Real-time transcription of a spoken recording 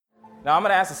Now, I'm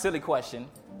going to ask a silly question.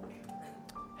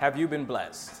 Have you been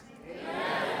blessed?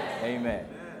 Amen. Amen.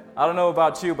 I don't know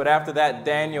about you, but after that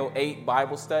Daniel 8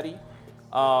 Bible study,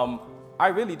 I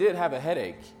really did have a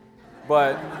headache.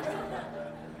 But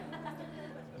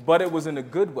it was in a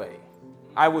good way.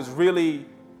 I was really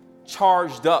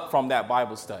charged up from that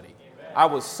Bible study. I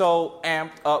was so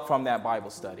amped up from that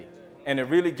Bible study. And it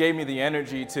really gave me the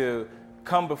energy to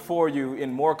come before you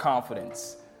in more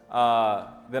confidence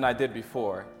than I did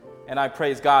before. And I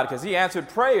praise God because he answered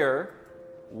prayer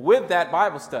with that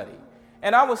Bible study.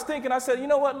 And I was thinking, I said, you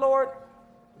know what, Lord?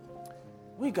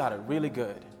 We got it really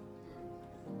good.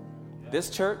 This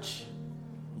church,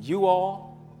 you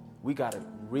all, we got it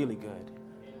really good.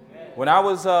 When I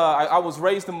was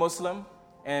raised a Muslim,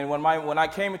 and when I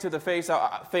came into the faith,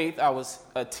 I was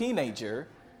a teenager,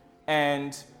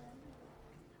 and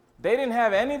they didn't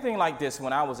have anything like this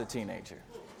when I was a teenager.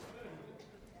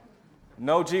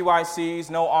 No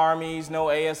GYCs, no armies, no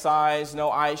ASIs,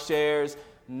 no iShares,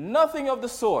 nothing of the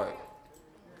sort.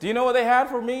 Do you know what they had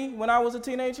for me when I was a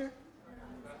teenager?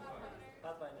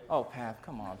 Oh,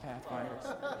 come on, Pathfinders.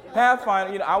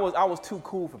 Pathfinder, you know, I was too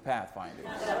cool for Pathfinders.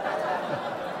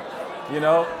 You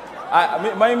know,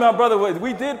 me and my brother,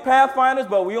 we did Pathfinders,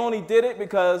 but we only did it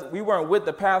because we weren't with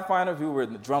the Pathfinders, we were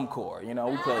in the drum corps. You know,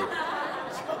 we played.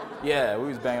 Yeah, we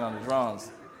was banging on the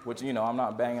drums, which, you know, I'm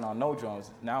not banging on no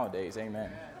drums nowadays, amen.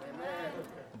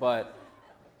 But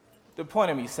the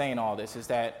point of me saying all this is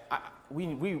that we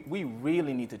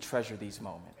really need to treasure these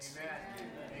moments.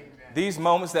 These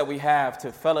moments that we have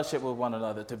to fellowship with one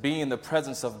another, to be in the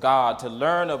presence of God, to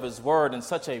learn of his word in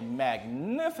such a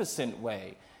magnificent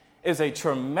way is a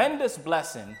tremendous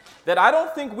blessing that I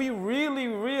don't think we really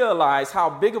realize how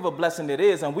big of a blessing it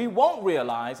is, and we won't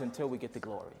realize until we get to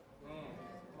glory.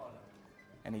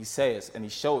 And he says, and he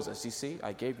shows us, you see,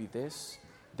 I gave you this,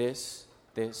 this,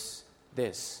 this,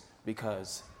 this,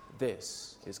 because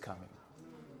this is coming.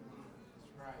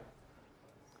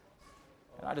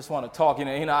 And I just want to talk, you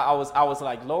know, I was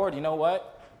like, Lord, you know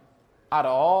what? Out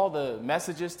of all the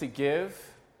messages to give,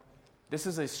 this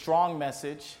is a strong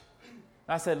message.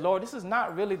 And I said, Lord, this is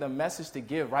not really the message to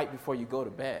give right before you go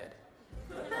to bed.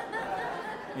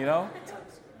 You know?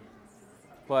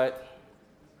 But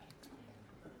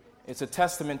it's a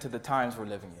testament to the times we're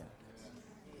living in.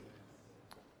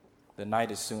 The night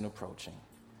is soon approaching.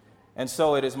 And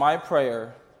so it is my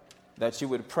prayer that you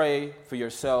would pray for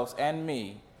yourselves and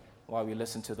me while we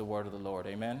listen to the word of the Lord.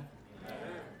 Amen? Amen.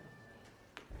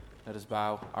 Let us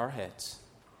bow our heads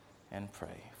and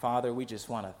pray. Father, we just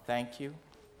want to thank you.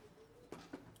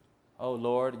 Oh,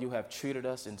 Lord, you have treated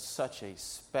us in such a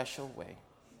special way.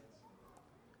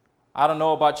 I don't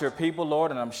know about your people,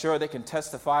 Lord, and I'm sure they can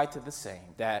testify to the same,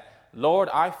 that, Lord,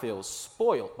 I feel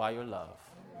spoiled by your love,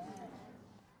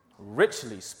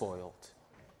 richly spoiled.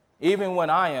 Even when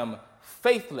I am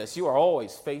faithless, you are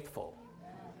always faithful.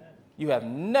 You have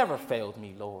never failed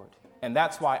me, Lord, and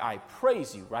that's why I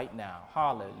praise you right now.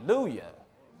 Hallelujah.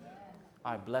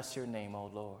 I bless your name, oh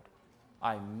Lord.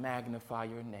 I magnify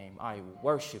your name. I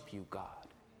worship you, God.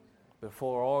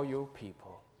 Before all your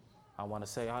people, I want to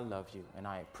say I love you and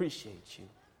I appreciate you.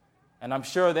 And I'm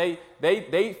sure they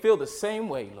feel the same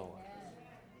way, Lord.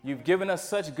 You've given us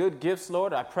such good gifts,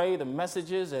 Lord. I pray the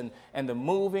messages and the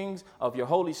movings of your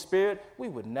Holy Spirit, we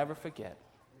would never forget.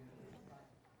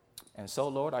 And so,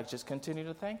 Lord, I just continue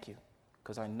to thank you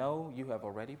because I know you have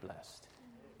already blessed.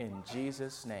 In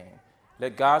Jesus' name.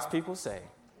 Let God's people say,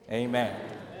 amen.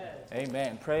 Amen.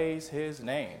 Amen. Praise his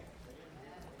name.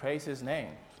 Praise his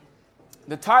name.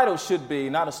 The title should be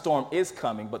not a storm is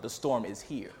coming, but the storm is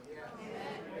here.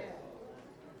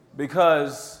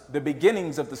 Because the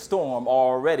beginnings of the storm are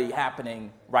already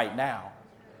happening right now.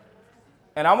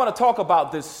 And I want to talk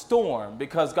about this storm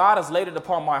because God has laid it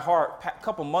upon my heart a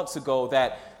couple months ago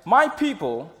that my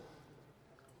people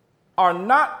are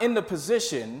not in the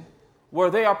position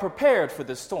where they are prepared for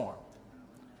this storm.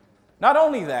 Not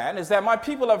only that, is that my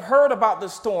people have heard about the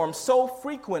storm so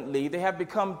frequently they have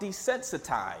become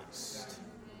desensitized.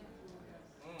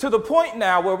 To the point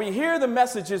now where we hear the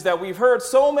messages that we've heard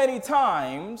so many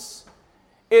times,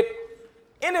 it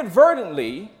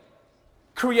inadvertently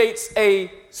creates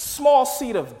a small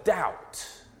seed of doubt.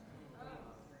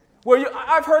 Where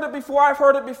I've heard it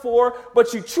before,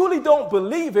 but you truly don't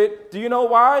believe it. Do you know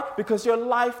why? Because your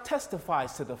life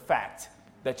testifies to the fact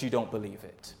that you don't believe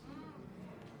it.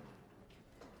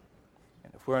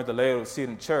 And if we're in the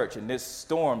Laodicean church in this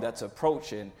storm that's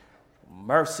approaching,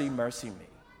 mercy, mercy me.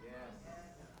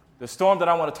 The storm that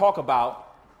I want to talk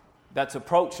about that's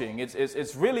approaching,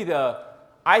 it's really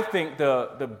I think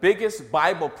the biggest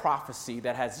Bible prophecy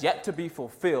that has yet to be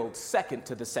fulfilled, second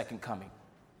to the second coming.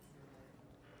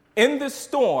 In this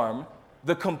storm,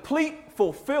 the complete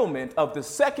fulfillment of the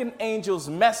second angel's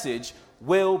message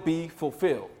will be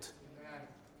fulfilled.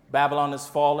 Babylon is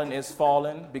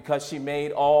fallen because she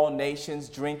made all nations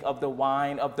drink of the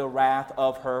wine of the wrath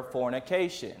of her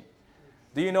fornication.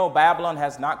 Do you know Babylon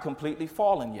has not completely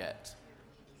fallen yet?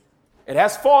 It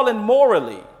has fallen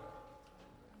morally,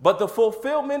 but the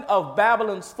fulfillment of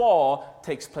Babylon's fall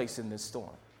takes place in this storm.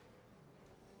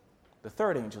 The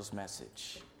third angel's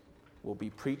message will be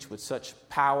preached with such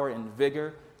power and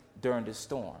vigor during this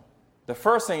storm. The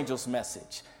first angel's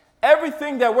message,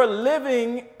 everything that we're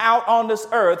living out on this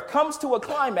earth comes to a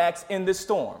climax in this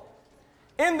storm.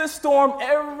 In this storm,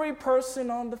 every person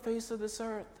on the face of this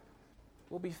earth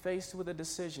will be faced with a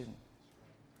decision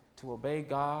to obey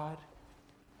God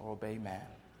or obey man.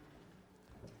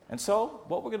 And so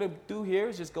what we're going to do here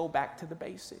is just go back to the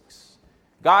basics.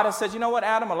 God has said, you know what,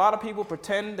 Adam, a lot of people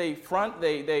pretend they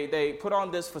put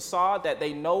on this facade that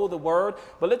they know the word,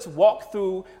 but let's walk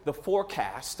through the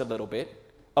forecast a little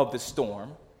bit of the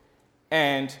storm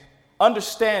and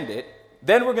understand it.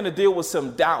 Then we're going to deal with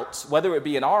some doubts, whether it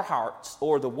be in our hearts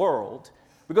or the world.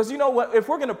 Because you know what, if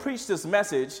we're going to preach this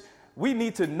message, we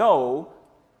need to know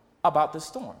about the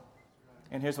storm.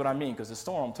 And here's what I mean, because the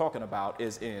storm I'm talking about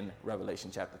is in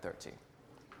Revelation chapter 13.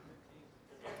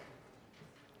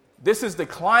 This is the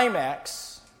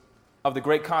climax of the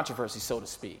great controversy, so to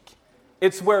speak.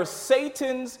 It's where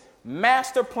Satan's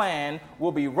master plan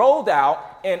will be rolled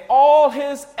out, and all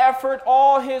his effort,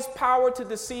 all his power to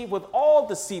deceive with all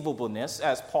deceivableness,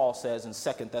 as Paul says in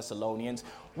 2 Thessalonians,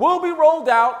 will be rolled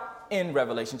out in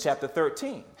Revelation chapter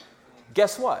 13.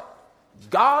 Guess what?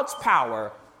 God's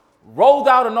power rolled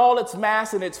out in all its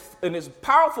mass and its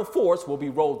powerful force will be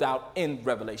rolled out in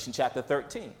Revelation chapter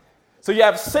 13. So you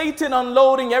have Satan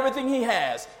unloading everything he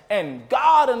has and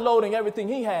God unloading everything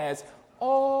he has,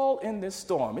 all in this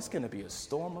storm. It's going to be a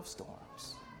storm of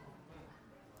storms.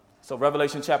 So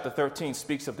Revelation chapter 13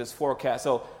 speaks of this forecast.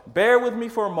 So bear with me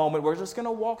for a moment. We're just going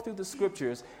to walk through the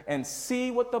scriptures and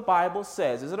see what the Bible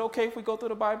says. Is it okay if we go through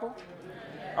the Bible?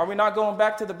 Are we not going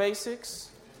back to the basics?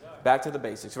 Back to the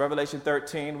basics. Revelation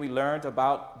 13, we learned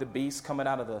about the beast coming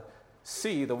out of the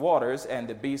sea, the waters, and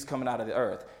the beast coming out of the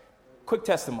earth. Quick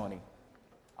testimony.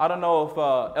 I don't know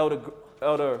if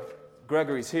Elder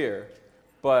Gregory's here,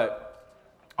 but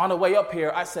on the way up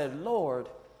here, I said, Lord,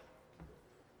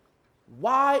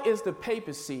 why is the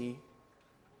papacy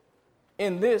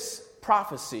in this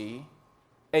prophecy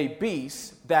a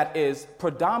beast that is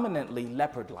predominantly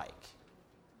leopard-like?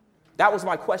 That was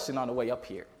my question on the way up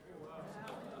here.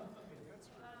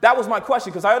 That was my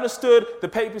question, because I understood the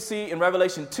papacy in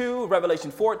Revelation 2, Revelation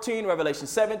 14, Revelation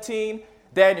 17,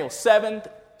 Daniel 7,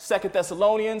 2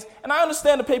 Thessalonians, and I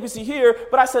understand the papacy here,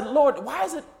 but I said, Lord, why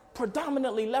is it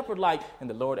predominantly leopard-like? And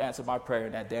the Lord answered my prayer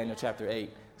in that Daniel chapter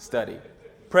 8 study.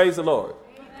 Praise the Lord.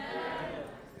 Amen.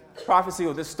 Prophecy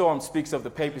of this storm speaks of the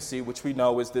papacy, which we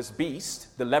know is this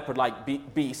beast, the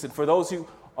leopard-like beast. And for those who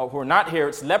are not here,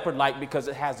 it's leopard-like because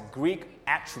it has Greek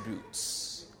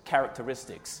attributes,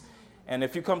 characteristics. And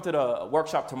if you come to the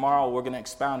workshop tomorrow, we're going to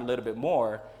expound a little bit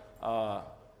more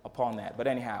upon that. But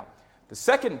anyhow, the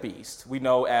second beast we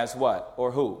know as what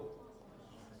or who?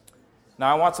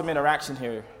 Now I want some interaction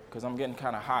here because I'm getting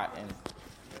kind of hot. And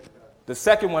the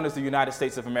second one is the United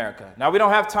States of America. Now we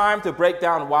don't have time to break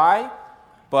down why,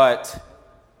 but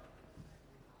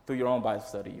through your own Bible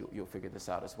study, you'll figure this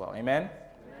out as well. Amen?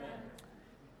 Amen?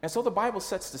 And so the Bible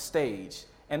sets the stage.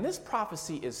 And this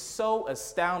prophecy is so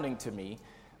astounding to me.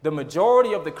 The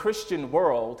majority of the Christian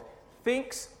world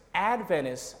thinks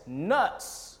Adventists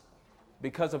nuts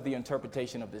because of the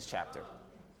interpretation of this chapter.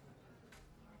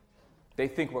 They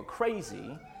think we're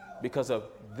crazy because of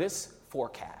this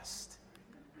forecast.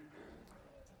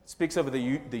 It speaks of the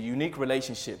unique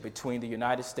relationship between the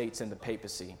United States and the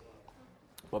papacy.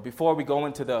 But before we go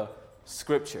into the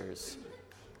scriptures,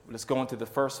 let's go into the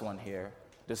first one here,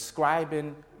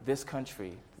 describing this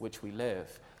country which we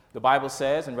live. The Bible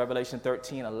says in Revelation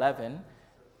 13:11,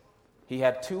 he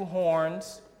had two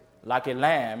horns like a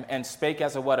lamb and spake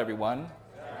as a what, everyone?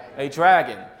 A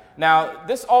dragon. Now,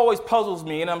 this always puzzles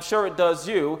me, and I'm sure it does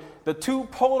you, the two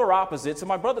polar opposites, and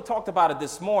my brother talked about it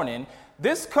this morning.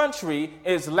 This country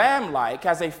is lamb-like,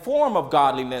 has a form of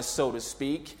godliness, so to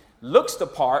speak, looks the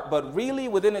part, but really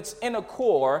within its inner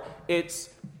core, it's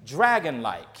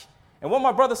dragon-like. And what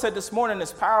my brother said this morning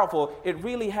is powerful. It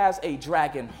really has a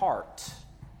dragon heart.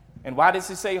 And why does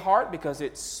he say heart? Because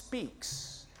it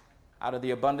speaks. Out of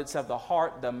the abundance of the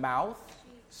heart, the mouth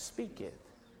speaketh.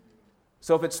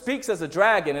 So if it speaks as a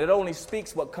dragon, it only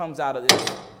speaks what comes out of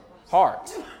its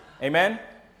heart. Amen?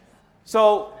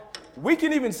 So we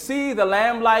can even see the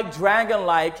lamb-like,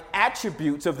 dragon-like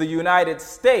attributes of the United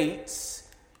States,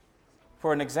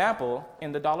 for an example,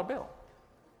 in the dollar bill.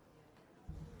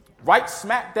 Right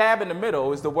smack dab in the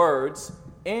middle is the words,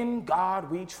 "In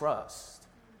God we trust."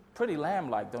 Pretty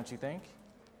lamb-like, don't you think?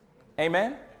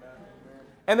 Amen?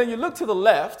 And then you look to the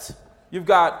left, you've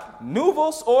got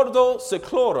Novus Ordo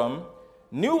Seclorum,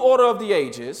 New Order of the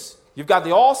Ages. You've got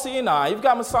the all-seeing eye. You've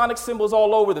got Masonic symbols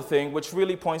all over the thing, which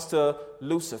really points to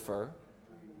Lucifer.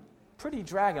 Pretty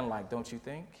dragon-like, don't you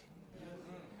think?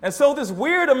 And so this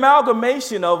weird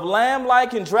amalgamation of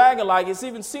lamb-like and dragon-like is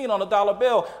even seen on a dollar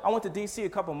bill. I went to D.C. a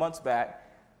couple months back,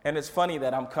 and it's funny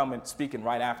that I'm speaking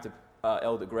right after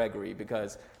Elder Gregory,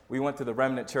 because we went to the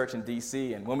Remnant Church in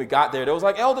D.C., and when we got there was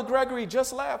like, Elder Gregory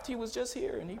just left. He was just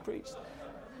here, and he preached.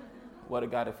 What a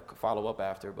guy to follow up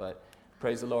after, but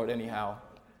praise the Lord anyhow.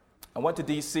 I went to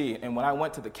D.C., and when I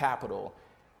went to the Capitol,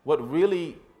 what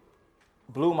really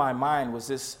blew my mind was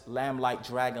this lamb-like,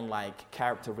 dragon-like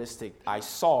characteristic I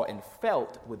saw and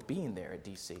felt with being there at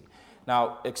D.C.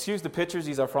 Now, excuse the pictures.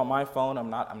 These are from my phone. I'm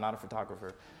not a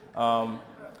photographer.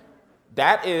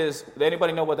 That is,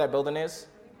 anybody know what that building is?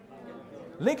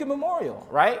 Lincoln Memorial,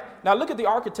 right? Now, look at the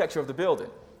architecture of the building.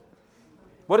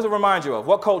 What does it remind you of?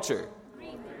 What culture?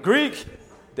 Greek.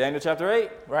 Daniel chapter 8,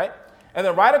 right? And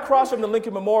then right across from the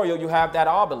Lincoln Memorial, you have that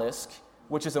obelisk,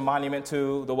 which is a monument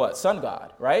to the what? Sun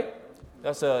god, right?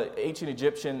 That's an ancient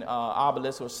Egyptian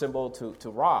obelisk or symbol to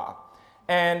Ra.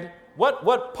 And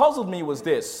what puzzled me was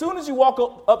this. As soon as you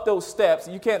walk up those steps,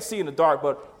 you can't see in the dark,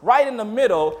 but right in the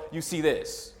middle, you see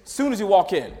this. As soon as you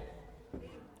walk in,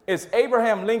 it's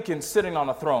Abraham Lincoln sitting on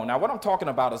a throne. Now, what I'm talking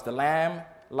about is the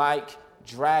lamb-like,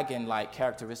 dragon-like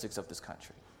characteristics of this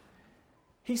country.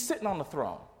 He's sitting on the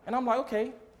throne. And I'm like,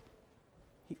 okay,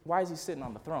 why is he sitting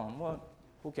on the throne? Well,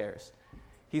 who cares?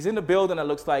 He's in the building that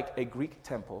looks like a Greek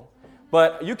temple.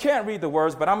 But you can't read the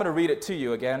words, but I'm going to read it to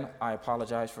you again. I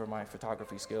apologize for my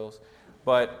photography skills.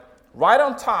 But right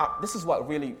on top, this is what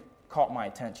really caught my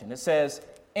attention. It says,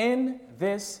 "In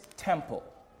this temple,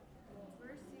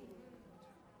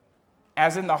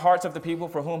 as in the hearts of the people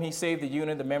for whom he saved the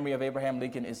union, the memory of Abraham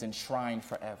Lincoln is enshrined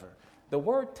forever." The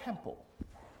word temple.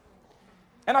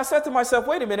 And I said to myself,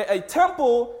 wait a minute, a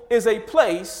temple is a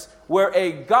place where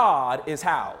a God is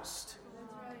housed.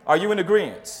 Are you in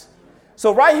agreement?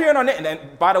 So right here in our,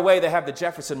 and by the way, they have the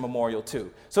Jefferson Memorial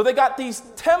too. So they got these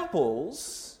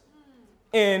temples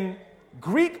in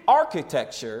Greek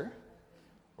architecture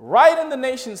right in the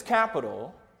nation's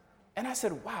capital. And I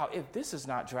said, wow, if this is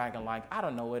not dragon-like, I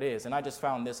don't know what is. And I just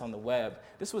found this on the web.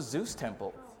 This was Zeus'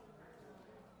 temple.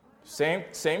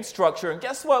 Same structure. And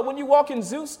guess what? When you walk in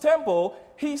Zeus' temple,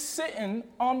 he's sitting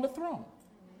on the throne.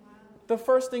 The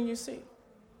first thing you see.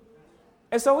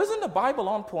 And so isn't the Bible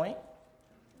on point?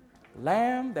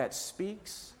 Lamb that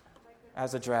speaks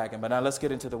as a dragon. But now let's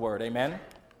get into the word. Amen.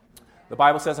 The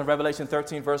Bible says in Revelation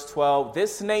 13, verse 12,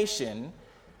 "This nation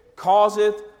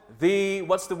causeth the,"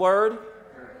 what's the word?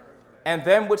 "And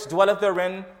them which dwelleth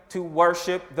therein to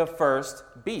worship the first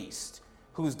beast,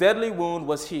 whose deadly wound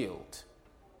was healed."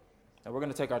 Now we're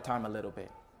going to take our time a little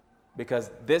bit,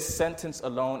 because this sentence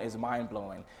alone is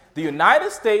mind-blowing. The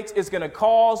United States is going to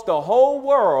cause the whole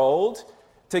world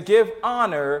to give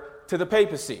honor to the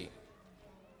papacy.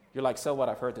 You're like, so what?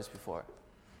 I've heard this before.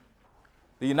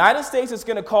 The United States is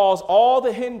going to cause all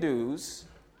the Hindus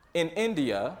in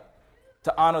India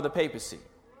to honor the papacy.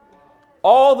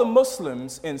 All the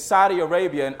Muslims in Saudi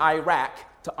Arabia and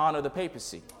Iraq to honor the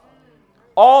papacy.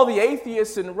 All the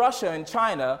atheists in Russia and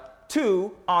China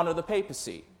to honor the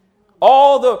papacy.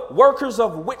 All the workers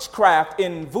of witchcraft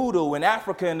in voodoo in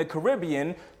Africa and the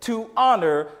Caribbean to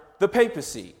honor the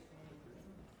papacy.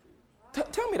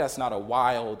 Tell me that's not a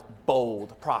wild,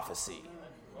 bold prophecy.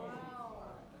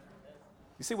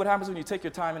 You see what happens when you take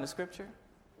your time in the scripture?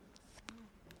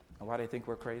 And why they think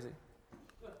we're crazy?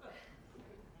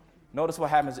 Notice what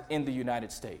happens in the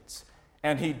United States.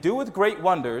 "And he doeth great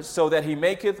wonders, so that he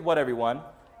maketh," what, everyone?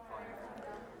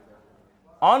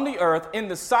 "On the earth in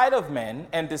the sight of men,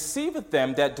 and deceiveth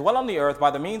them that dwell on the earth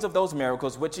by the means of those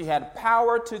miracles which he had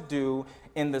power to do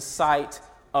in the sight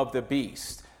of the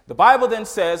beast." The Bible then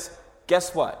says,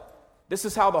 guess what? This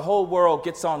is how the whole world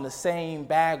gets on the same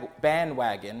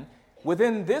bandwagon.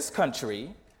 Within this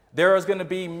country, there is going to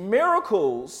be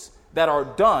miracles that are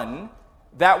done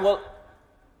that will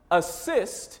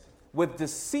assist with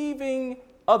deceiving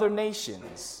other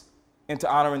nations into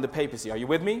honoring the papacy. Are you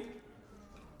with me?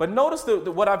 But notice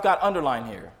what I've got underlined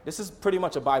here. This is pretty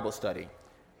much a Bible study.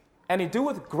 "And he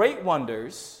doeth great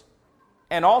wonders,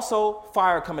 and also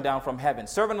fire coming down from heaven."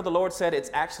 Servant of the Lord said it's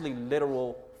actually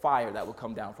literal fire that will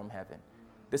come down from heaven.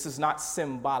 This is not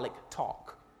symbolic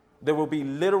talk. there will be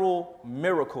literal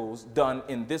miracles done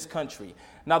in this country.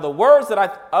 Now, the words that I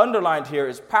underlined here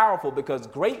is powerful because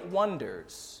great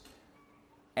wonders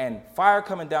and fire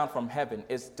coming down from heaven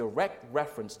is direct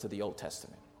reference to the Old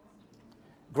Testament.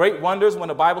 Great wonders, when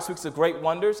the Bible speaks of great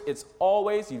wonders, it's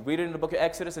always, you read it in the book of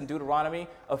Exodus and Deuteronomy,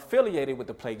 affiliated with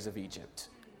the plagues of Egypt.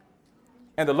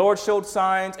 And the Lord showed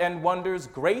signs and wonders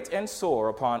great and sore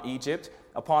upon Egypt,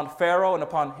 upon Pharaoh, and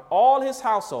upon all his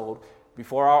household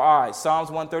before our eyes. Psalms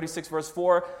 136, verse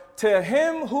 4, to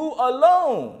him who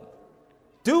alone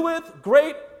doeth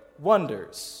great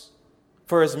wonders,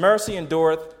 for his mercy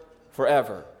endureth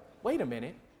forever. Wait a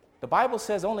minute. The Bible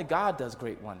says only God does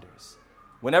great wonders.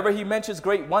 Whenever he mentions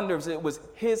great wonders, it was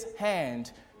his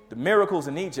hand, the miracles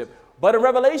in Egypt. But in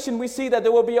Revelation, we see that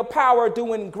there will be a power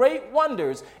doing great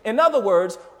wonders. In other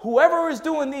words, whoever is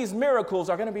doing these miracles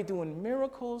are going to be doing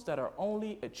miracles that are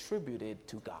only attributed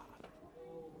to God.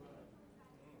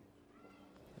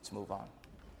 Let's move on.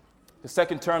 The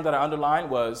second term that I underlined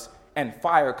was, and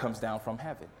fire comes down from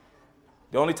heaven.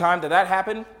 The only time that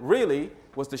happened, really,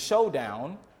 was the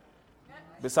showdown,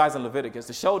 besides in Leviticus,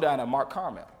 the showdown at Mount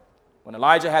Carmel. When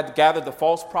Elijah had gathered the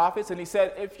false prophets, and he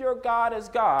said, if your God is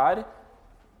God,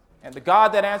 and the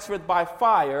God that answereth by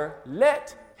fire,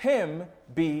 let him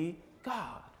be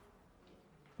God.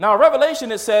 Now, in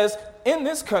Revelation, it says, in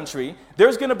this country,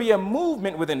 there's going to be a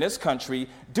movement within this country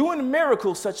doing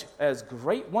miracles such as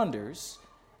great wonders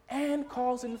and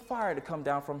causing fire to come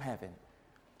down from heaven.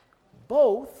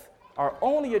 Both are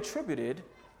only attributed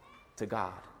to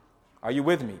God. Are you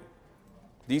with me?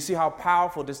 Do you see how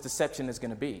powerful this deception is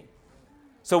going to be?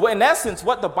 So in essence,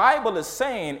 what the Bible is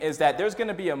saying is that there's going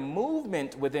to be a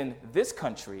movement within this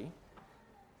country.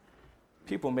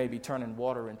 People may be turning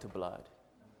water into blood.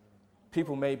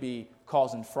 People may be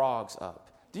causing frogs up.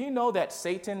 Do you know that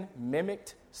Satan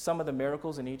mimicked some of the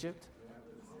miracles in Egypt?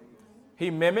 He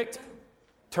mimicked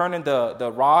turning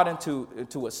the rod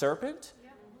into a serpent.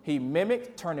 He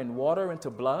mimicked turning water into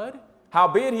blood.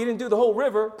 Howbeit, he didn't do the whole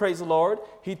river, praise the Lord.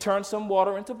 He turned some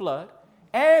water into blood.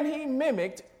 And he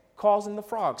mimicked causing the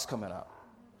frogs coming up.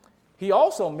 He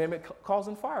also mimicked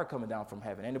causing fire coming down from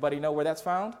heaven. Anybody know where that's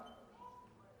found?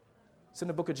 It's in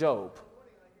the book of Job.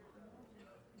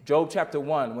 Job chapter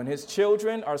 1. When his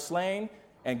children are slain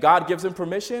and God gives him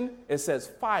permission, it says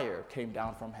fire came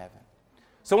down from heaven.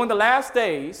 So in the last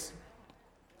days,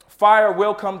 fire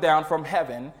will come down from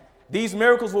heaven. These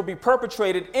miracles will be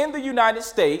perpetrated in the United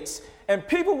States, and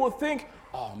people will think,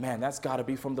 oh man, that's got to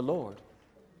be from the Lord.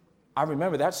 I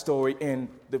remember that story in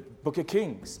the book of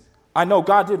Kings. I know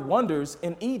God did wonders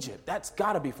in Egypt. That's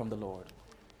got to be from the Lord.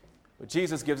 But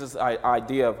Jesus gives us an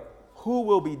idea of who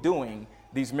will be doing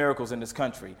these miracles in this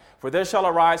country. For there shall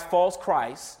arise false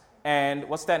Christs, and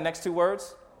what's that next two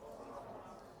words?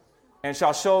 And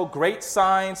shall show great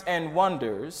signs and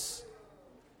wonders,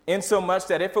 insomuch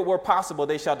that if it were possible,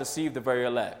 they shall deceive the very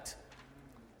elect.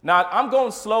 Now, I'm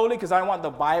going slowly because I want the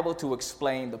Bible to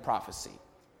explain the prophecy.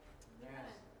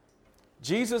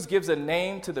 Jesus gives a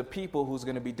name to the people who's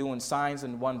going to be doing signs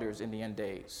and wonders in the end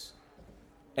days.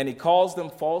 And he calls them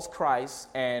false Christs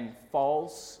and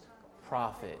false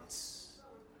prophets.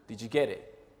 Did you get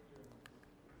it?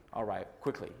 All right,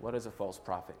 quickly. What is a false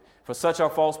prophet? For such are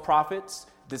false prophets,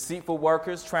 deceitful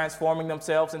workers, transforming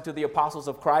themselves into the apostles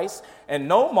of Christ. And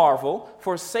no marvel,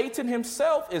 for Satan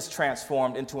himself is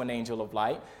transformed into an angel of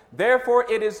light. Therefore,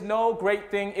 it is no great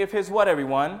thing if his what,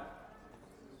 everyone?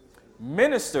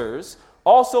 Ministers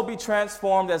also be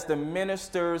transformed as the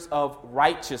ministers of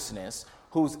righteousness,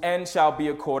 whose end shall be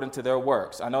according to their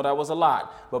works. I know that was a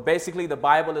lot, but basically the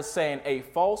Bible is saying a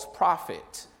false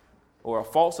prophet or a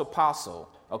false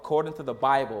apostle, according to the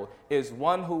Bible, is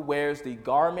one who wears the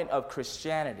garment of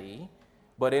Christianity,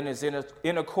 but in his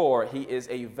inner core, he is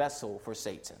a vessel for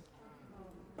Satan.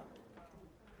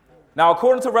 Now,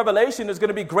 according to Revelation, there's going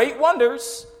to be great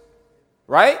wonders,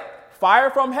 right?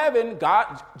 Fire from heaven.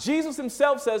 Jesus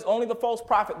himself says only the false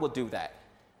prophet will do that.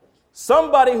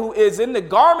 Somebody who is in the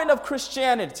garment of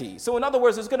Christianity. So in other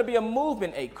words, there's going to be a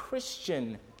movement, a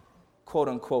Christian, quote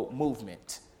unquote,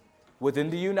 movement within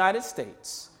the United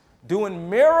States, doing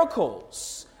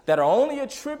miracles that are only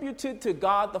attributed to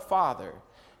God the Father,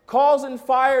 causing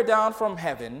fire down from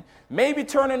heaven, maybe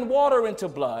turning water into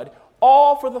blood,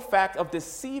 all for the fact of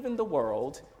deceiving the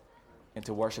world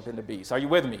into worshiping the beast. Are you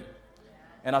with me?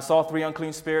 And I saw 3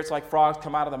 unclean spirits like frogs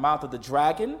come out of the mouth of the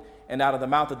dragon, and out of the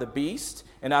mouth of the beast,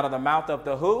 and out of the mouth of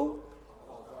the who?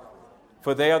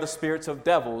 For they are the spirits of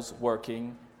devils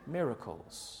working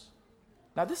miracles.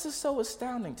 Now, this is so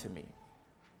astounding to me.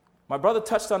 My brother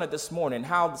touched on it this morning,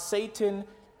 how Satan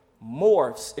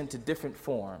morphs into different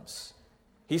forms.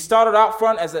 He started out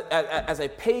front as a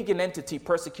pagan entity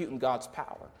persecuting God's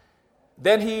power.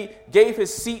 Then he gave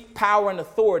his seat, power, and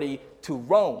authority to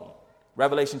Rome.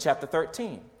 Revelation chapter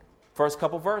 13, first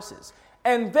couple verses.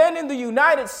 And then in the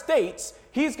United States,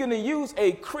 he's going to use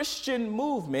a Christian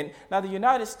movement. Now, the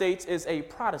United States is a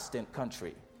Protestant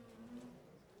country.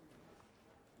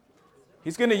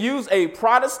 He's going to use a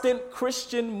Protestant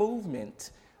Christian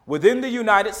movement within the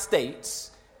United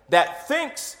States that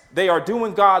thinks they are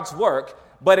doing God's work,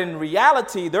 but in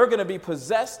reality, they're going to be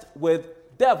possessed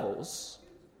with devils,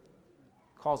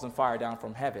 causing fire down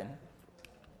from heaven,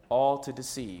 all to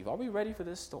deceive. Are we ready for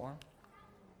this storm?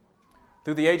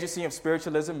 Through the agency of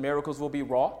spiritualism, miracles will be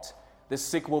wrought, the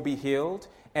sick will be healed,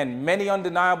 and many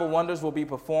undeniable wonders will be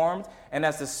performed. And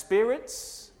as the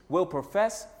spirits will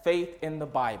profess faith in the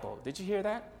Bible. Did you hear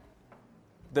that?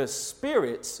 The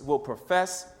spirits will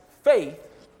profess faith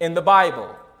in the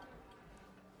Bible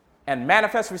and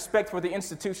manifest respect for the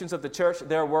institutions of the church.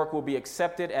 Their work will be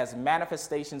accepted as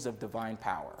manifestations of divine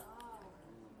power.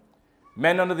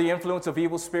 Men under the influence of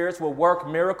evil spirits will work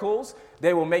miracles.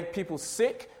 They will make people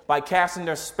sick by casting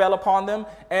their spell upon them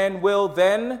and will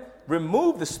then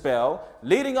remove the spell,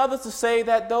 leading others to say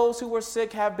that those who were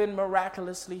sick have been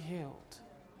miraculously healed.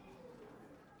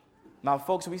 Now,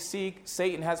 folks, we see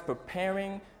Satan has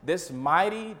preparing this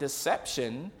mighty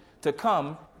deception to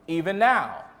come even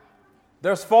now.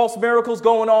 There's false miracles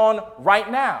going on right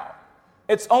now.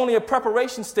 It's only a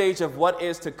preparation stage of what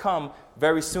is to come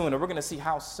very soon. And we're going to see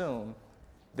how soon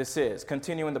this is.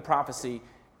 Continuing the prophecy,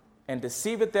 and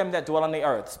deceiveth them that dwell on the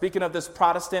earth. Speaking of this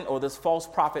Protestant or this false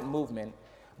prophet movement,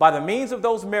 by the means of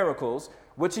those miracles,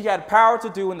 which he had power to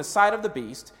do in the sight of the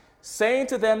beast, saying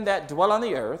to them that dwell on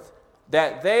the earth,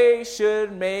 that they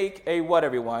should make a what,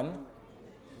 everyone?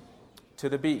 To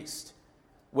the beast,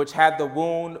 which had the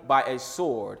wound by a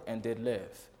sword and did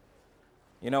live.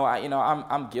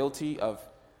 I'm guilty of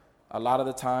a lot of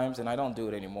the times, and I don't do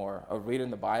it anymore, of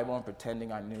reading the Bible and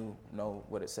pretending I know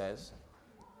what it says.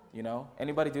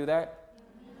 Anybody do that?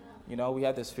 We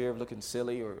have this fear of looking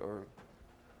silly or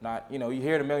not. You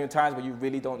hear it a million times, but you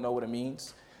really don't know what it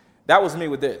means. That was me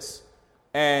with this.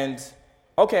 And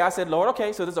I said, Lord,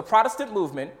 so there's a Protestant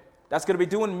movement that's going to be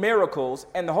doing miracles,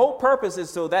 and the whole purpose is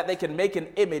so that they can make an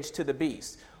image to the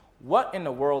beast. What in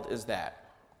the world is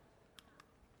that?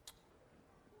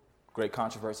 Great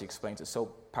Controversy explains it so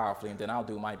powerfully, and then I'll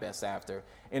do my best after.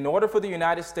 In order for the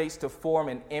United States to form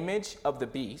an image of the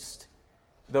beast,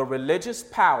 the religious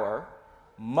power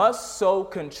must so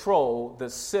control the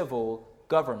civil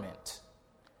government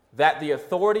that the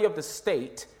authority of the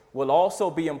state will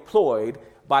also be employed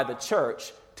by the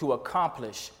church to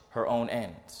accomplish her own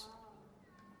ends.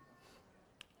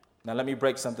 Now let me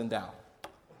break something down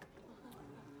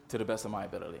to the best of my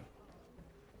ability.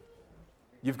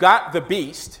 You've got the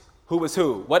beast, who is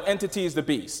who? What entity is the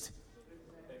beast?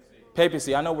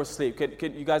 Papacy. I know we're asleep.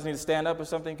 Can you guys need to stand up or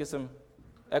something? Get some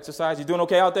exercise? You doing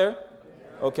okay out there?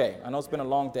 Okay. I know it's been a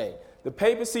long day. The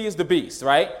papacy is the beast,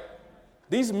 right?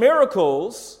 These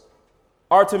miracles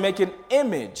are to make an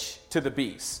image to the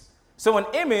beast. So an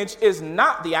image is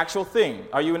not the actual thing.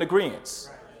 Are you in agreement?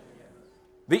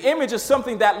 The image is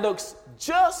something that looks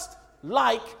just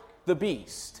like the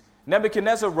beast.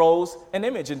 Nebuchadnezzar rose an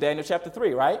image in Daniel chapter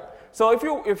 3, right? So if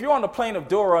you're on the plain of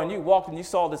Dura and you walked and you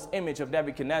saw this image of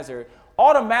Nebuchadnezzar,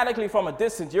 automatically from a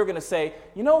distance you're going to say,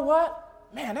 you know what?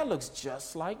 Man, that looks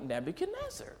just like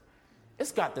Nebuchadnezzar.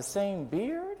 It's got the same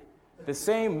beard, the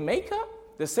same makeup,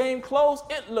 the same clothes.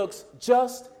 It looks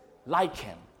just like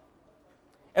him.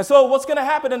 And so what's going to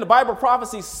happen in the Bible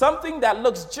prophecy, something that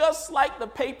looks just like the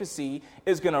papacy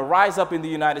is going to rise up in the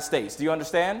United States. Do you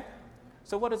understand?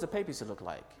 So what does the papacy look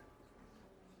like?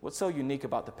 What's so unique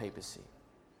about the papacy?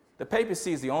 The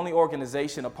papacy is the only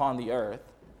organization upon the earth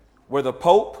where the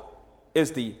Pope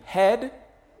is the head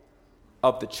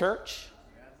of the church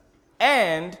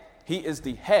and he is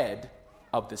the head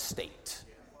of the state.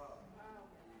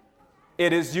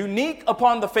 It is unique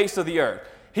upon the face of the earth.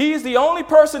 He's the only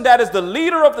person that is the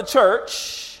leader of the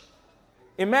church.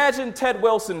 Imagine Ted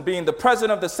Wilson being the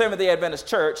president of the Seventh-day Adventist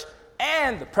Church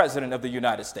and the president of the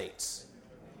United States.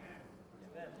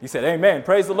 He said, amen,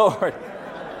 praise the Lord.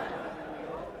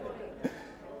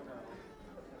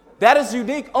 That is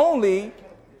unique only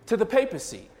to the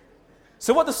papacy.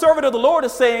 So what the servant of the Lord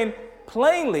is saying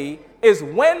plainly is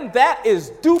when that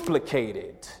is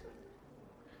duplicated,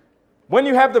 when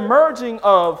you have the merging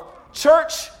of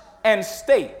church and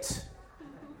state.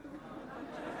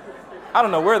 I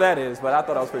don't know where that is, but I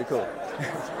thought that was pretty cool.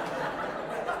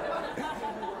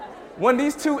 When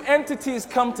these two entities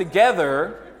come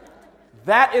together,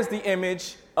 that is the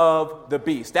image of the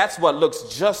beast. That's what looks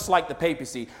just like the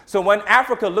papacy. So when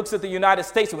Africa looks at the United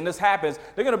States, when this happens,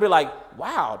 they're going to be like,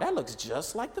 wow, that looks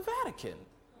just like the Vatican.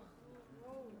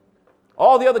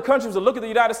 All the other countries will look at the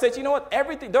United States. You know what?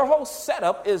 Everything, their whole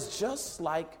setup is just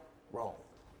like Rome.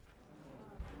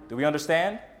 Do we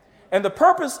understand? And the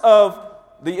purpose of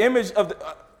the image of the,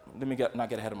 not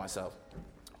get ahead of myself,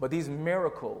 but these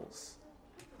miracles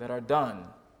that are done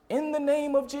in the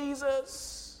name of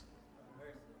Jesus,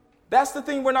 that's the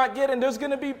thing we're not getting. There's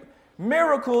going to be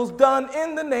miracles done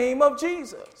in the name of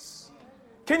Jesus.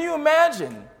 Can you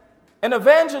imagine an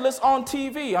evangelist on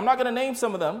TV? I'm not going to name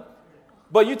some of them,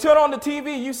 but you turn on the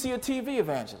TV, you see a TV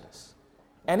evangelist,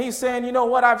 and he's saying, you know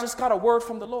what, I've just got a word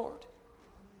from the Lord.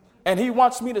 And he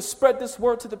wants me to spread this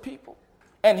word to the people.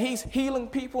 And he's healing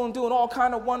people and doing all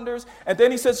kinds of wonders. And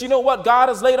then he says, you know what? God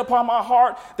has laid upon my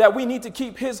heart that we need to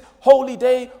keep his holy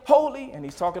day holy. And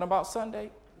he's talking about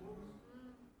Sunday.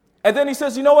 And then he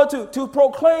says, you know what? To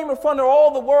proclaim in front of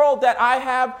all the world that I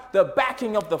have the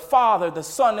backing of the Father, the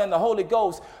Son, and the Holy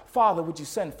Ghost. Father, would you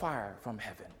send fire from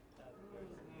heaven?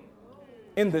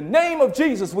 In the name of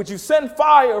Jesus, would you send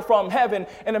fire from heaven?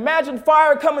 And imagine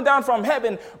fire coming down from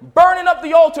heaven, burning up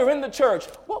the altar in the church.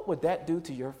 What would that do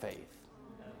to your faith?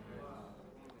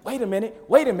 Wait a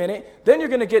minute. Then you're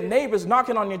going to get neighbors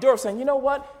knocking on your door saying, you know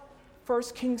what? 1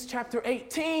 Kings chapter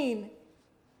 18.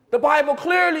 The Bible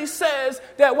clearly says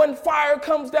that when fire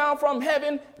comes down from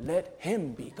heaven, let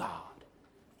him be God.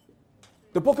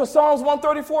 The book of Psalms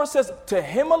 134 says, to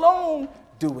him alone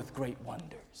doeth great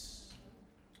wonders.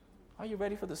 Are you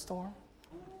ready for the storm?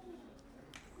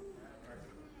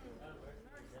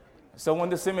 So when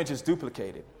this image is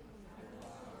duplicated,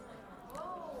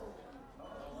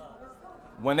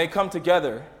 when they come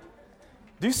together,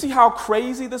 do you see how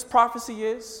crazy this prophecy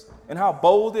is and how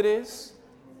bold it is?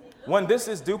 When this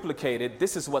is duplicated,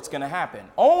 this is what's going to happen.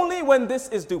 Only when this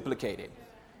is duplicated.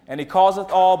 And he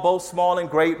causeth all, both small and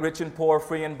great, rich and poor,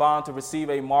 free and bond, to receive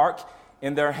a mark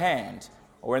in their hand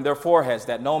or in their foreheads,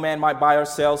 that no man might buy or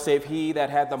sell save he that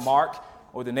had the mark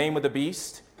or the name of the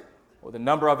beast or the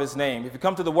number of his name. If you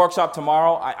come to the workshop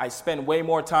tomorrow, I spend way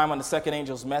more time on the second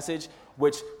angel's message,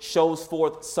 which shows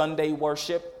forth Sunday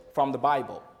worship from the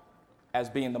Bible as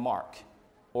being the mark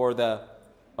or the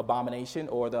abomination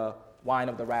or the wine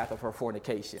of the wrath of her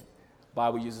fornication. The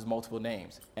Bible uses multiple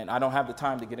names, and I don't have the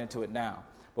time to get into it now.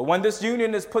 But when this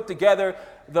union is put together,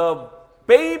 the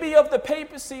baby of the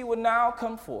papacy will now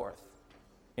come forth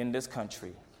in this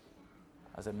country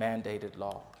as a mandated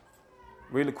law.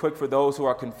 Really quick for those who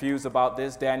are confused about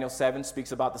this, Daniel 7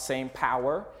 speaks about the same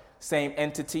power, same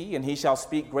entity, and he shall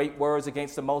speak great words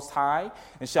against the Most High,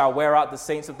 and shall wear out the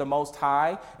saints of the Most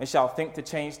High, and shall think to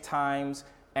change times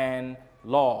and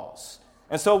laws.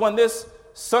 And so when this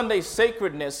Sunday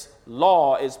sacredness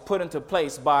law is put into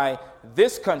place by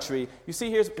this country, you see,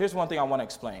 here's one thing I want to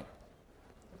explain.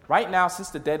 Right now, since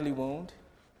the deadly wound,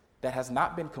 that has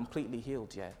not been completely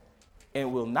healed yet,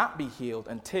 and will not be healed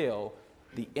until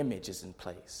the image is in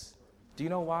place. Do you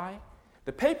know why?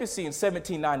 The papacy in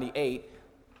 1798,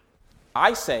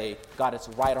 I say, got its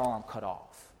right arm cut off.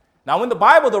 Now, in the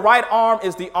Bible, the right arm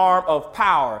is the arm of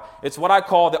power. It's what I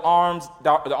call the arm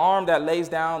that lays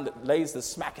the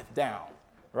smacketh down,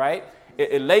 right?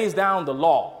 It lays down the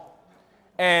law.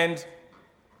 And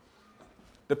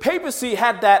the papacy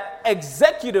had that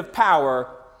executive power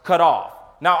cut off.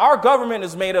 Now, our government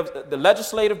is made of the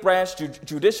legislative branch,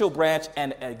 judicial branch,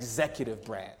 and executive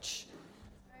branch.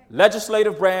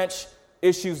 Legislative branch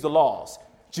issues the laws.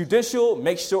 Judicial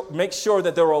makes sure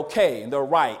that they're okay and they're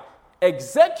right.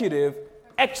 Executive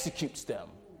executes them.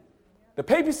 The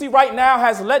papacy right now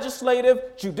has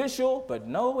legislative, judicial, but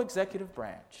no executive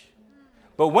branch.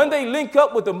 But when they link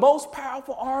up with the most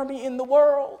powerful army in the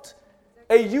world,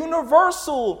 a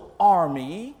universal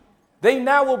army, they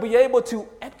now will be able to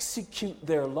execute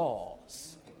their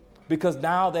laws because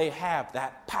now they have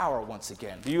that power once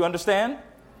again. Do you understand?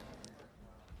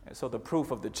 And so the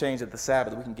proof of the change of the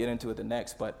Sabbath, we can get into it the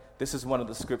next, but this is one of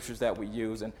the scriptures that we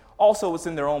use. And also it's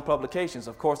in their own publications.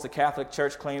 Of course, the Catholic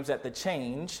Church claims that the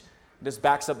change, this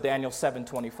backs up Daniel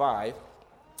 7:25,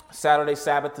 Saturday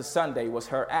Sabbath to Sunday was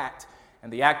her act.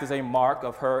 And the act is a mark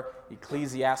of her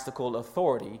ecclesiastical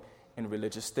authority in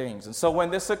religious things. And so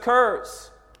when this occurs,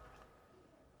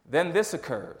 then this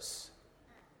occurs.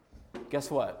 Guess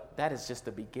what? That is just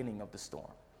the beginning of the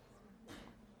storm.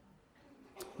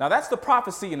 Now, that's the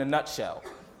prophecy in a nutshell.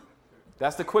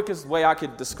 That's the quickest way I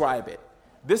could describe it.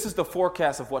 This is the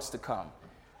forecast of what's to come.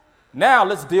 Now,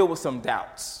 let's deal with some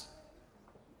doubts.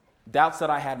 Doubts that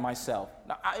I had myself.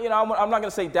 Now, I'm not going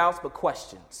to say doubts, but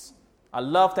questions. I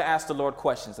love to ask the Lord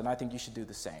questions, and I think you should do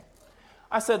the same.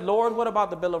 I said, Lord, what about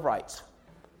the Bill of Rights?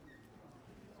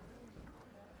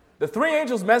 The three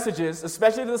angels' messages,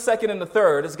 especially the second and the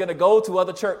third, is going to go to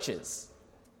other churches.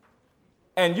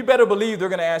 And you better believe they're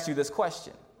going to ask you this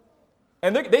question.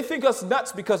 And they think us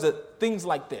nuts because of things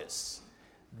like this.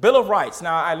 Bill of Rights.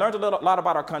 Now, I learned a lot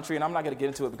about our country, and I'm not going to get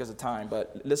into it because of time,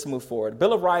 but let's move forward.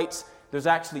 Bill of Rights, there's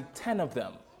actually 10 of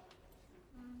them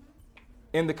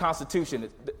in the Constitution.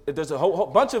 There's a whole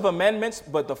bunch of amendments,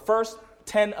 but the first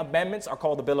 10 amendments are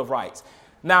called the Bill of Rights.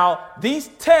 Now, these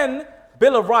 10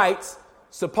 Bill of Rights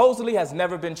supposedly has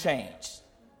never been changed.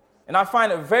 And I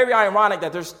find it very ironic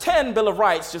that there's 10 Bill of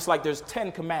Rights, just like there's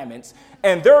 10 commandments,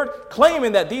 and they're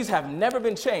claiming that these have never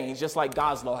been changed, just like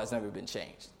God's law has never been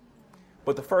changed.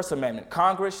 But the First Amendment,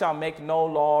 Congress shall make no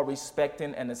law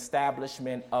respecting an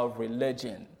establishment of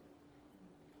religion.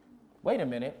 Wait a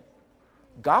minute.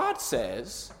 God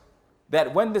says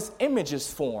that when this image is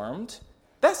formed,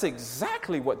 that's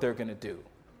exactly what they're going to do.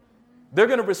 They're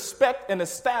going to respect an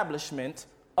establishment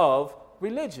of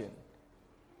religion.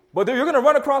 But you're going to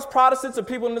run across Protestants and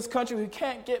people in this country who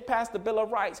can't get past the Bill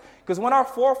of Rights. Because when our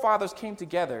forefathers came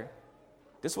together,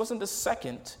 this wasn't the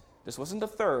second, this wasn't the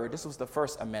third, this was the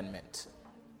First Amendment.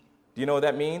 Do you know what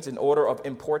that means? In order of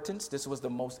importance, this was the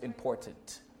most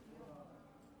important.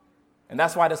 And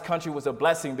that's why this country was a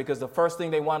blessing, because the first thing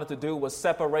they wanted to do was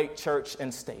separate church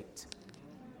and state.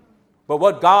 But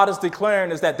what God is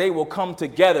declaring is that they will come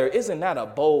together. Isn't that a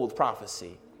bold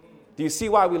prophecy? Do you see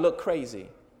why we look crazy?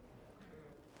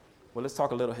 Well, let's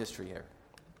talk a little history here.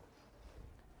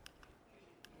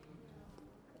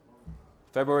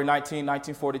 February 19,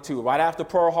 1942, right after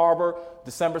Pearl Harbor,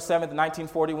 December 7th,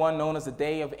 1941, known as the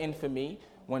Day of Infamy,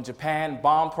 when Japan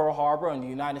bombed Pearl Harbor and the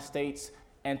United States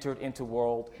entered into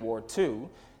World War II.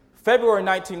 February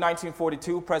 19,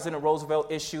 1942, President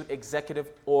Roosevelt issued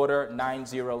Executive Order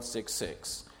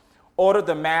 9066, ordered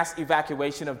the mass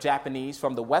evacuation of Japanese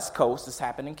from the West Coast, this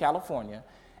happened in California,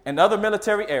 and other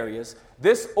military areas.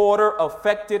 This order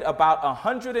affected about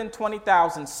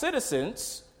 120,000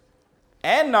 citizens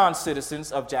and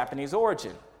non-citizens of Japanese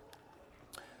origin.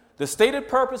 The stated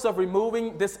purpose of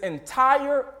removing this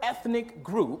entire ethnic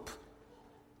group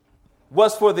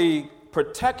was for the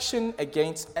protection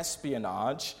against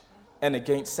espionage and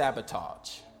against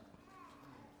sabotage.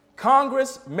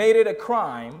 Congress made it a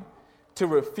crime to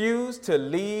refuse to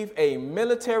leave a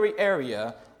military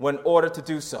area when ordered to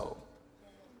do so.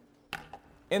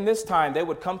 In this time, they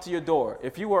would come to your door.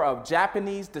 If you were of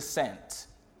Japanese descent,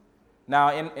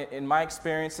 now in my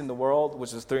experience in the world,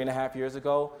 which was 3.5 years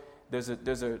ago, there's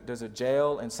a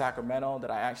jail in Sacramento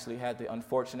that I actually had the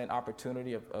unfortunate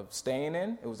opportunity of staying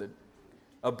in. It was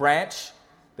a branch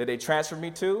that they transferred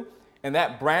me to, and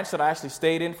that branch that I actually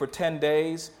stayed in for 10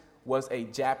 days was a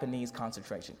Japanese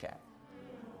concentration camp.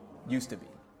 Used to be.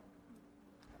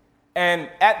 And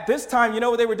at this time, you know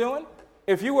what they were doing?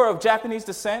 If you were of Japanese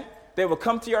descent, they would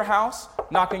come to your house,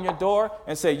 knock on your door,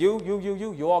 and say, you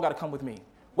all got to come with me.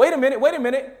 Wait a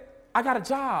minute. I got a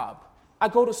job. I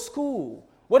go to school.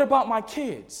 What about my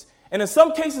kids? And in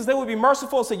some cases, they would be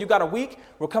merciful and say, you got a week,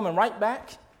 we're coming right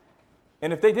back.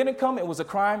 And if they didn't come, it was a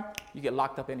crime, you get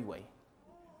locked up anyway.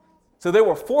 So they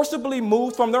were forcibly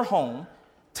moved from their home,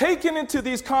 taken into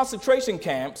these concentration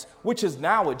camps, which is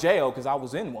now a jail because I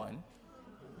was in one.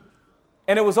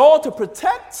 And it was all to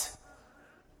protect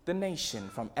the nation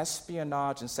from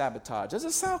espionage and sabotage. Does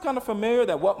it sound kind of familiar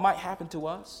that what might happen to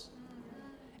us?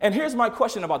 And here's my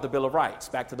question about the Bill of Rights.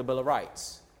 Back to the Bill of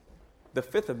Rights. The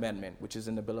Fifth Amendment, which is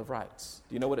in the Bill of Rights.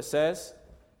 Do you know what it says?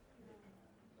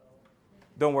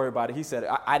 Don't worry about it. He said,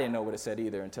 I didn't know what it said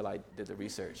either until I did the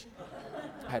research.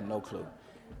 I had no clue.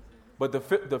 But the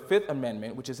Fifth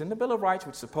Amendment, which is in the Bill of Rights,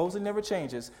 which supposedly never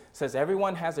changes, says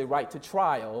everyone has a right to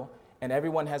trial and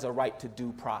everyone has a right to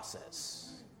due process.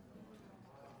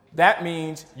 That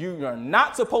means you are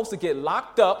not supposed to get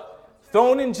locked up,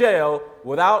 thrown in jail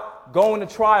without going to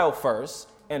trial first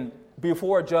and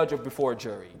before a judge or before a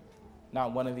jury.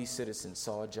 Not one of these citizens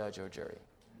saw a judge or jury.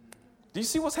 Do you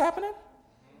see what's happening?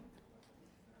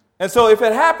 And so if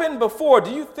it happened before,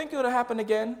 do you think it'll happen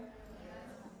again?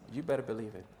 You better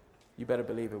believe it. You better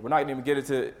believe it. We're not going to even get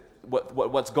into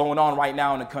what's going on right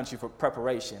now in the country for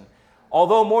preparation.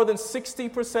 Although more than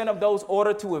 60% of those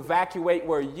ordered to evacuate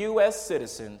were U.S.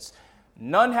 citizens,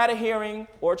 none had a hearing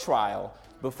or trial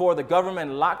before the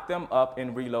government locked them up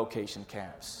in relocation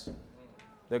camps.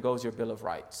 There goes your Bill of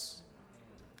Rights.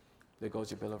 There goes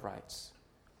your Bill of Rights.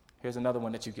 Here's another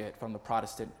one that you get from the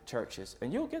Protestant churches,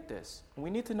 and you'll get this. We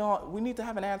need to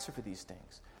have an answer for these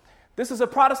things. This is a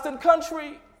Protestant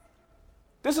country.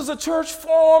 This is a church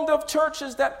formed of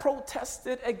churches that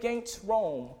protested against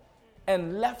Rome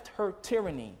and left her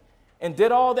tyranny and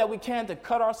did all that we can to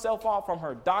cut ourselves off from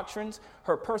her doctrines,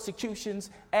 her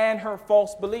persecutions, and her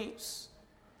false beliefs.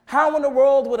 How in the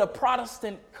world would a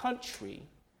Protestant country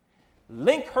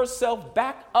link herself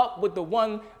back up with the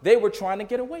one they were trying to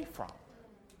get away from?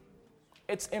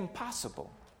 It's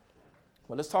impossible.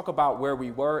 Well, let's talk about where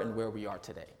we were and where we are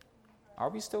today. Are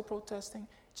we still protesting?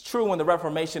 It's true, when the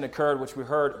Reformation occurred, which we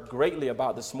heard greatly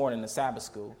about this morning in the Sabbath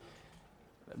school,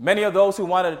 many of those who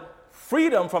wanted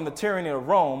freedom from the tyranny of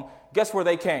Rome, guess where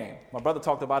they came? My brother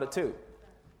talked about it too.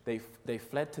 They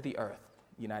fled to the earth,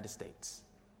 United States,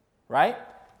 right?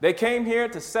 They came here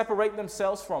to separate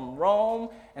themselves from Rome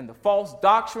and the false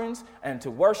doctrines and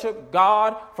to worship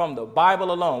God from the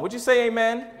Bible alone. Would you say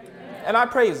amen? Amen. And I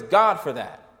praise God for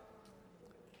that.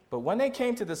 But when they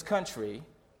came to this country,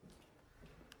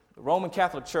 the Roman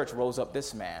Catholic Church rose up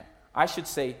this man. I should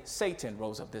say Satan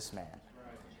rose up this man.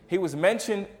 He was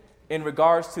mentioned in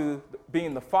regards to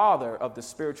being the father of the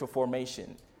spiritual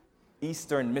formation,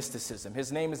 Eastern mysticism.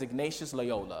 His name is Ignatius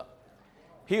Loyola.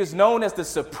 He is known as the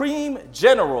supreme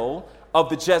general of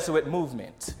the Jesuit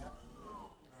movement.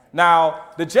 Now,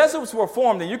 the Jesuits were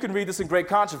formed, and you can read this in Great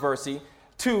Controversy,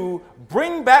 to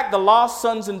bring back the lost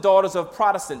sons and daughters of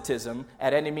Protestantism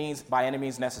at any means, by any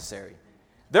means necessary.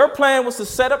 Their plan was to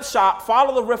set up shop,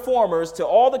 follow the reformers to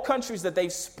all the countries that they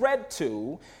spread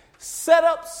to, set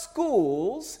up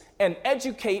schools, and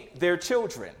educate their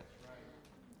children.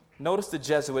 Notice the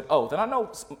Jesuit oath. And I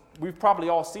know we've probably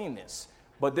all seen this,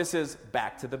 but this is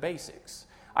back to the basics.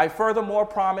 I furthermore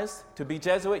promised to be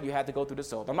Jesuit, you had to go through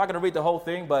this oath. I'm not going to read the whole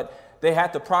thing, but they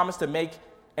had to promise to make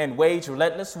and wage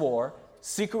relentless war,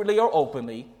 secretly or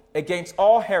openly, against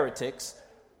all heretics,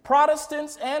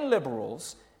 Protestants and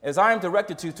liberals, as I am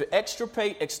directed to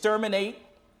extirpate, exterminate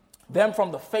them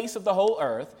from the face of the whole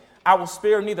earth. I will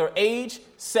spare neither age,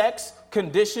 sex,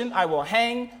 condition. I will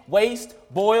hang, waste,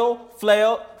 boil,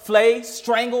 flay,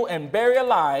 strangle, and bury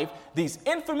alive these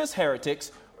infamous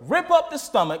heretics, rip up the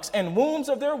stomachs and wombs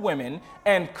of their women,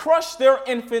 and crush their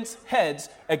infants' heads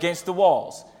against the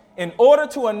walls, in order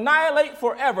to annihilate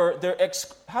forever their,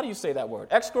 how do you say that word?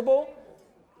 Execrable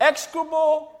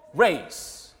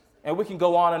race. And we can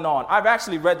go on and on. I've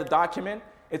actually read the document.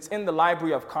 It's in the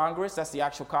Library of Congress. That's the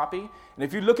actual copy. And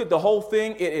if you look at the whole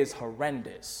thing, it is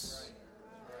horrendous.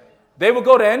 They will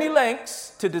go to any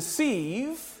lengths to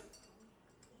deceive,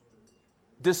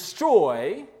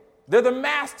 destroy. They're the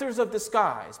masters of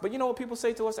disguise. But you know what people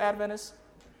say to us Adventists?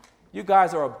 You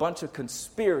guys are a bunch of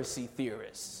conspiracy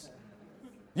theorists.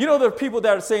 You know, there are people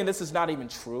that are saying this is not even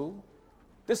true.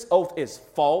 This oath is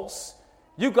false.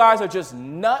 You guys are just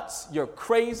nuts. You're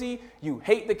crazy. You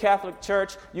hate the Catholic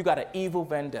Church. You got an evil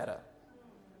vendetta.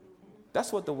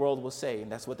 That's what the world will say,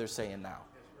 and that's what they're saying now.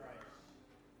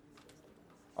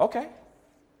 Okay.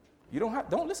 You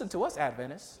don't listen to us,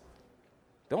 Adventists.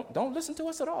 Don't listen to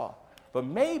us at all. But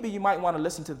maybe you might want to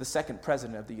listen to the second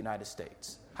president of the United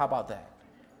States. How about that?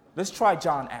 Let's try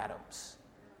John Adams.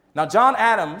 Now, John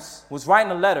Adams was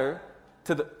writing a letter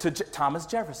to Thomas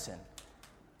Jefferson.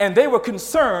 And they were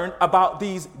concerned about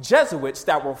these Jesuits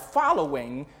that were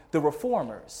following the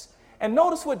reformers. And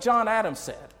notice what John Adams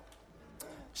said.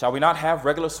 Shall we not have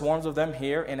regular swarms of them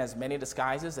here in as many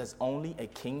disguises as only a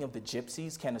king of the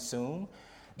gypsies can assume,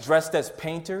 dressed as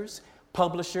painters,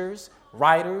 publishers,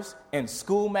 writers, and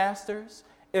schoolmasters?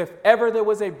 If ever there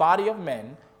was a body of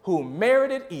men who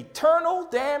merited eternal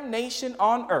damnation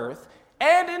on earth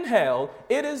and in hell,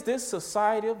 it is this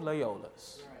society of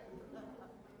Loyolas.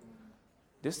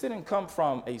 This didn't come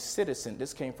from a citizen.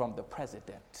 This came from the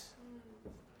president.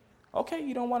 Okay,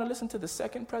 you don't want to listen to the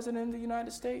second president of the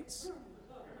United States?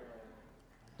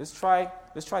 Let's try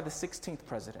the 16th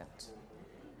president.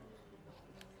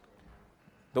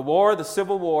 The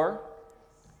Civil War,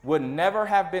 would never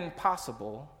have been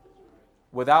possible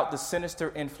without the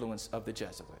sinister influence of the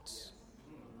Jesuits.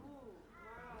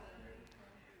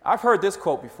 I've heard this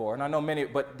quote before, and I know many,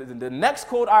 but the next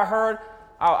quote I heard,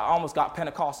 I almost got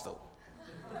Pentecostal.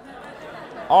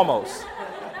 Almost.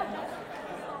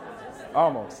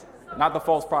 Not the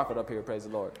false prophet up here, praise the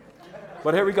Lord.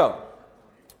 But here we go.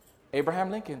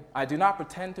 Abraham Lincoln, I do not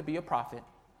pretend to be a prophet,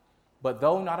 but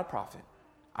though not a prophet,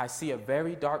 I see a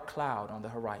very dark cloud on the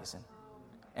horizon.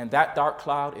 And that dark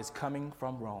cloud is coming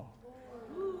from Rome.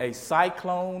 A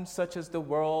cyclone such as the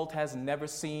world has never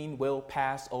seen will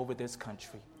pass over this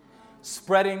country,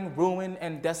 spreading ruin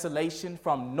and desolation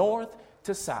from north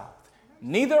to south.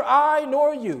 Neither I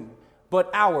nor you, but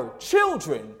our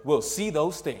children will see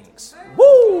those things.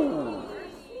 Woo!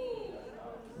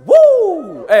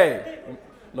 Woo! Hey,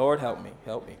 Lord, help me.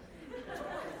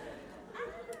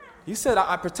 He said,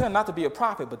 I pretend not to be a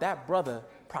prophet, but that brother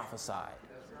prophesied.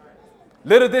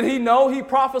 Little did he know, he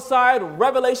prophesied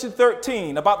Revelation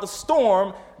 13 about the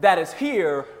storm that is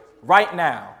here right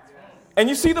now. And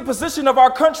you see the position of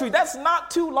our country. That's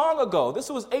not too long ago. This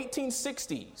was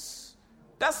 1860s.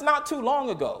 That's not too long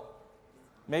ago.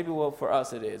 Maybe, well, for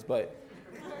us it is, but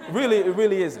really, it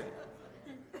really isn't.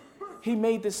 He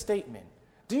made this statement.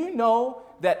 Do you know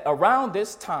that around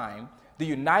this time, the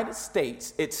United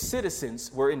States, its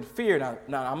citizens were in fear?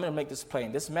 Now I'm going to make this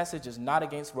plain. This message is not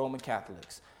against Roman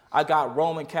Catholics. I got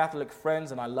Roman Catholic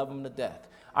friends, and I love them to death.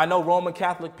 I know Roman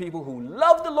Catholic people who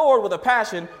love the Lord with a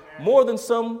passion more than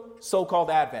some so-called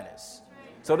Adventists.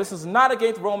 So this is not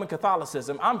against Roman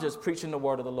Catholicism. I'm just preaching the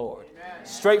word of the Lord.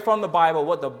 Straight from the Bible,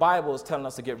 what the Bible is telling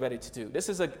us to get ready to do. This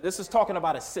is talking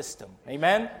about a system.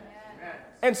 Amen?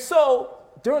 And so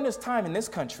during this time in this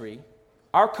country,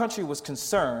 our country was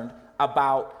concerned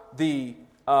about the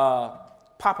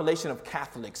population of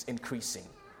Catholics increasing.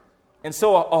 And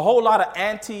so a whole lot of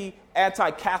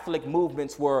anti-Catholic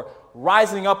movements were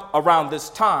rising up around this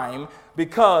time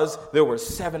because there were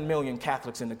 7 million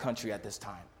Catholics in the country at this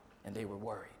time, and they were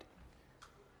worried.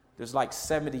 There's like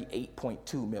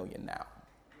 78.2 million now.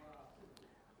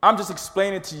 I'm just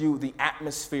explaining to you the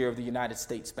atmosphere of the United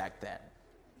States back then.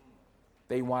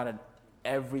 They wanted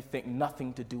everything,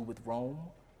 nothing to do with Rome,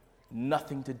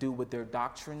 nothing to do with their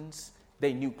doctrines.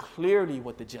 They knew clearly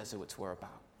what the Jesuits were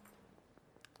about.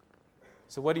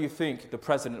 So what do you think the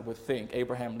president would think,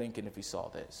 Abraham Lincoln, if he saw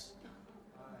this?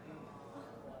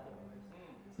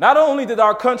 Not only did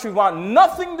our country want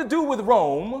nothing to do with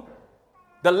Rome,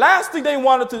 the last thing they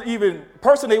wanted to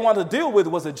person they wanted to deal with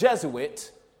was a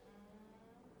Jesuit.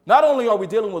 Not only are we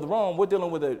dealing with Rome, we're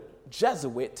dealing with a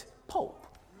Jesuit pope.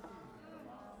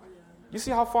 You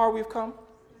see how far we've come?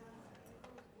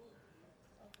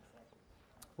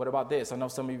 What about this? I know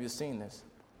some of you have seen this.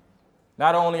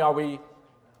 Not only are we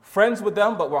friends with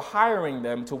them, but we're hiring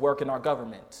them to work in our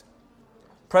government.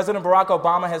 President Barack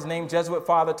Obama has named Jesuit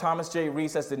Father Thomas J.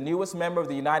 Reese as the newest member of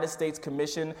the United States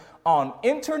Commission on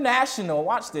International,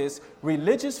 watch this,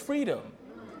 Religious Freedom.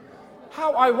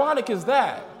 How ironic is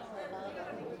that?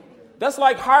 That's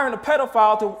like hiring a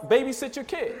pedophile to babysit your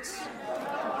kids.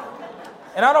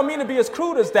 And I don't mean to be as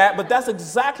crude as that, but that's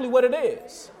exactly what it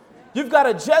is. You've got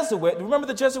a Jesuit. Remember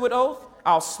the Jesuit oath?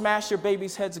 I'll smash your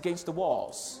baby's heads against the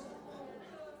walls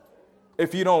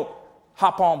if you don't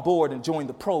hop on board and join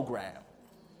the program.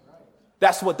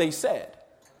 That's what they said.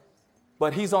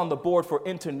 But he's on the board for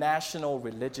international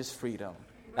religious freedom.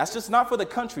 That's just not for the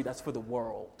country, that's for the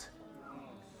world.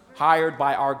 Hired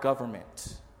by our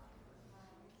government.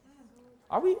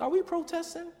 Are we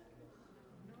protesting?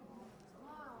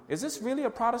 Is this really a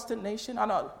Protestant nation? I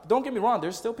know, don't get me wrong,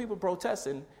 there's still people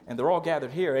protesting, and they're all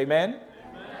gathered here. Amen?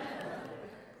 Amen.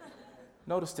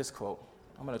 Notice this quote.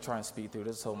 I'm going to try and speed through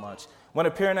this so much. When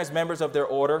appearing as members of their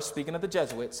order, speaking of the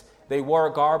Jesuits, they wore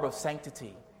a garb of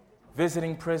sanctity,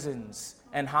 visiting prisons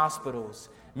and hospitals,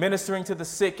 ministering to the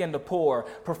sick and the poor,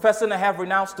 professing to have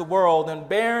renounced the world and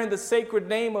bearing the sacred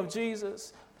name of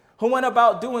Jesus, who went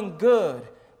about doing good,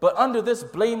 but under this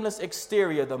blameless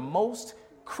exterior, the most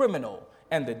criminal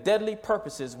and deadly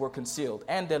purposes were concealed.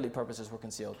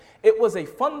 It was a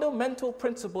fundamental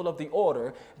principle of the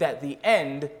order that the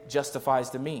end justifies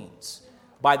the means.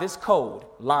 By this code,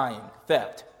 lying,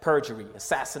 theft, perjury,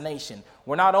 assassination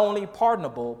were not only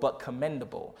pardonable, but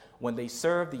commendable when they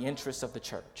served the interests of the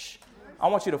church. I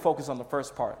want you to focus on the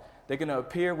first part. They're going to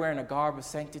appear wearing a garb of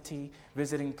sanctity,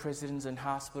 visiting prisons and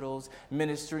hospitals,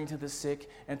 ministering to the sick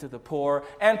and to the poor,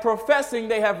 and professing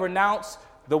they have renounced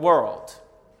the world.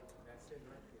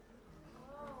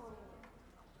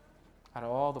 Out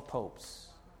of all the popes,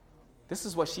 this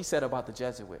is what she said about the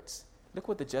Jesuits. Look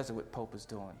what the Jesuit Pope is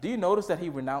doing. Do you notice that he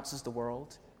renounces the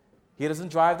world? He doesn't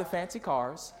drive the fancy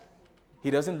cars. He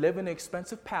doesn't live in the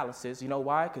expensive palaces. You know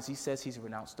why? Because he says he's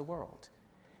renounced the world.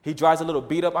 He drives a little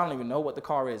beat up, I don't even know what the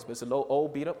car is, but it's a little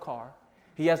old beat up car.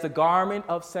 He has the garment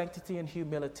of sanctity and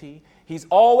humility. He's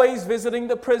always visiting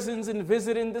the prisons and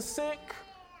visiting the sick.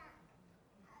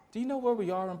 Do you know where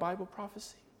we are in Bible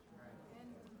prophecy?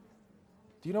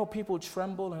 Do you know people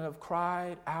tremble and have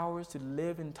cried hours to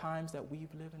live in times that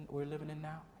we're living in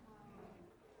now?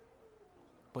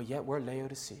 But yet we're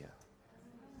Laodicea.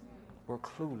 We're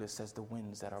clueless as the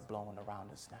winds that are blowing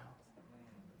around us now.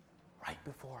 Right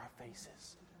before our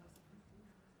faces.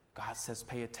 God says,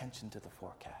 pay attention to the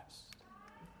forecast.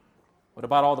 What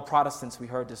about all the Protestants we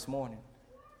heard this morning?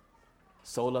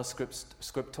 Sola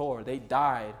Scriptura. They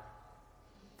died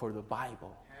for the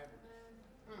Bible.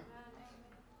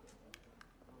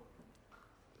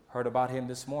 Heard about him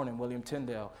this morning, William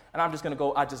Tyndale. And I'm just going to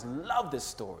go, I just love this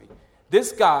story.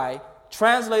 This guy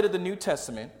translated the New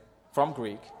Testament from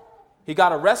Greek, He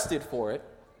got arrested for it.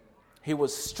 He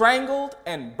was strangled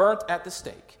and burnt at the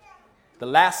stake. The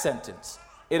last sentence.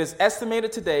 It is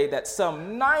estimated today that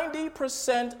some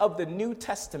 90% of the New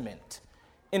Testament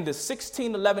in the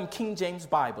 1611 King James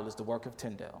Bible is the work of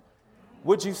Tyndale.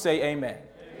 Would you say amen?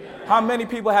 Amen. How many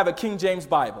people have a King James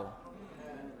Bible?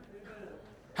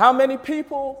 How many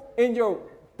people in your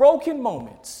broken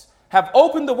moments have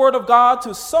opened the Word of God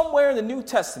to somewhere in the New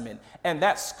Testament and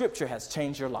that scripture has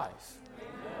changed your life?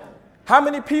 Amen. How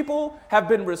many people have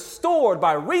been restored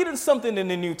by reading something in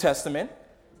the New Testament?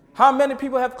 How many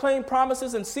people have claimed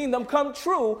promises and seen them come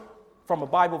true from a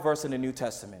Bible verse in the New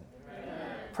Testament? Amen.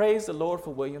 Praise the Lord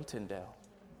for William Tyndale.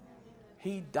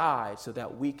 He died so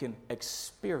that we can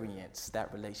experience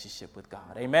that relationship with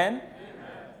God. Amen?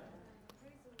 Amen.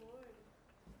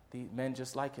 The men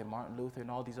just like him, Martin Luther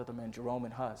and all these other men, Jerome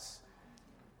and Huss,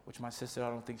 which my sister, I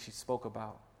don't think she spoke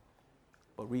about,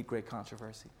 but read Great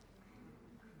Controversy.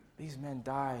 These men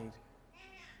died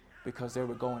because they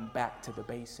were going back to the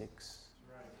basics.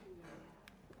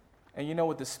 And you know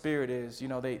what the spirit is? You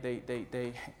know,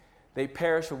 they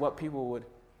perish for what people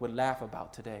would laugh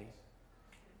about today.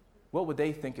 What would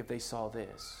they think if they saw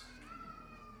this?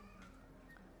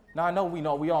 Now, I know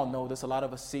we all know this. A lot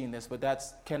of us seen this, but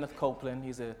that's Kenneth Copeland.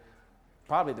 He's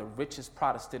probably the richest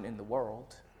Protestant in the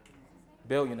world.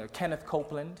 Billionaire, Kenneth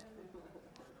Copeland.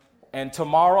 And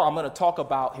tomorrow, I'm going to talk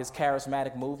about his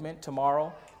charismatic movement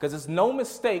tomorrow. Because it's no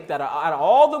mistake that out of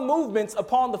all the movements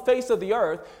upon the face of the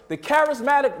earth, the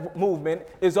charismatic movement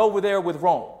is over there with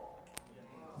Rome.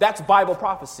 That's Bible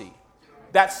prophecy.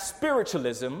 That's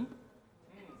spiritualism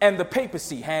and the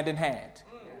papacy hand in hand.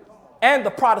 And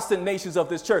the Protestant nations of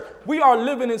this church. We are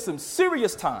living in some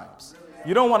serious times.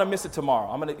 You don't want to miss it tomorrow.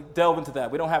 I'm going to delve into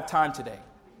that. We don't have time today.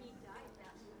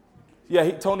 Yeah,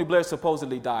 Tony Blair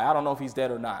supposedly died. I don't know if he's dead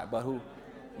or not, but who...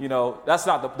 You know, that's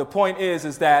not the point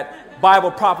is that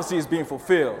Bible prophecy is being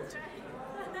fulfilled.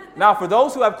 Now, for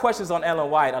those who have questions on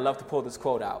Ellen White, I'd love to pull this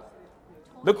quote out.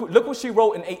 Look what she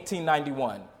wrote in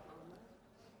 1891.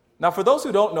 Now, for those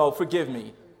who don't know, forgive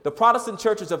me, the Protestant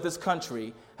churches of this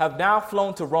country have now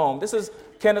flown to Rome. This is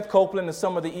Kenneth Copeland and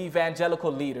some of the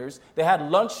evangelical leaders. They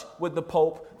had lunch with the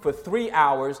Pope for 3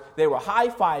 hours. They were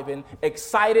high-fiving,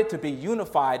 excited to be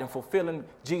unified and fulfilling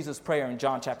Jesus' prayer in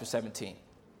John chapter 17.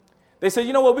 They said,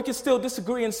 you know what, we can still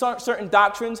disagree in certain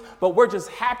doctrines, but we're just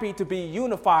happy to be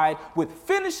unified with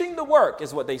finishing the work,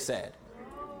 is what they said.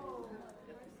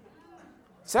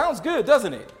 Sounds good,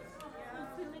 doesn't it?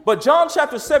 But John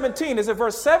chapter 17, is it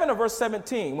verse 7 or verse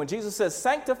 17, when Jesus says,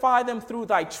 sanctify them through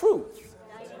thy truth?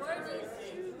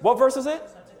 What verse is it?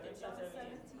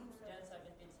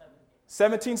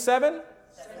 17:7?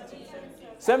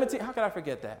 17, how can I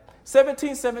forget that?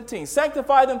 17:17,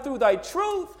 sanctify them through thy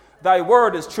truth. Thy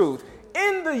word is truth.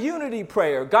 In the unity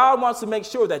prayer, God wants to make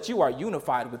sure that you are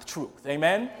unified with truth.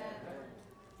 Amen?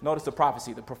 Notice the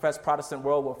prophecy. The professed Protestant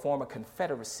world will form a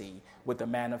confederacy with the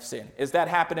man of sin. Is that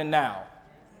happening now?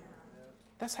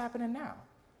 That's happening now.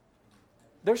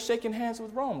 They're shaking hands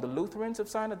with Rome. The Lutherans have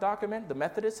signed a document. The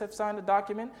Methodists have signed a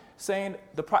document saying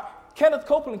Kenneth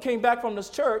Copeland came back from this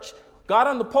church, got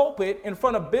on the pulpit in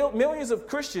front of millions of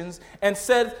Christians and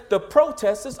said the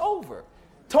protest is over.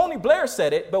 Tony Blair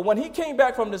said it, but when he came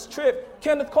back from this trip,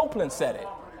 Kenneth Copeland said it.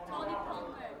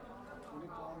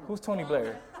 Who's Tony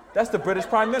Blair? That's the British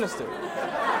Prime Minister.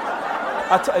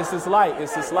 It's this light.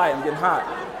 I'm getting hot.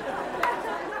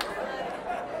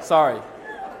 Sorry.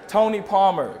 Tony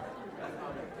Palmer.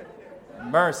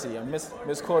 Mercy. I'm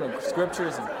misquoting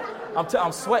scriptures. And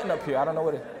I'm sweating up here. I don't know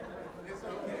what it is.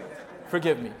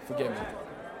 Forgive me.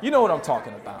 You know what I'm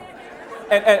talking about.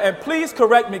 And please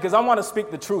correct me because I want to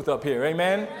speak the truth up here.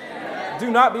 Amen? Amen.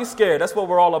 Do not be scared. That's what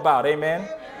we're all about. Amen?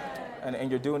 And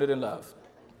you're doing it in love.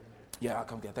 Yeah, I'll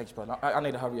come get it. Thanks, brother. I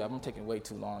need to hurry up. I'm taking way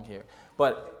too long here.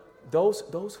 But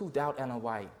those who doubt Ellen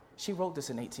White, she wrote this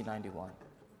in 1891.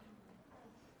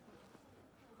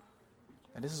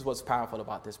 And this is what's powerful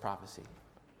about this prophecy.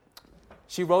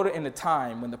 She wrote it in a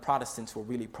time when the Protestants were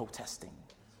really protesting.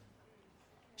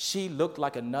 She looked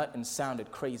like a nut and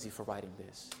sounded crazy for writing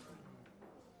this.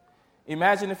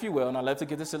 Imagine, if you will, and I'd love to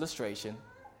give this illustration,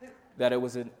 that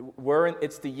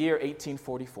it's the year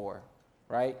 1844,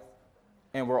 right?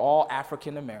 And we're all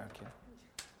African American.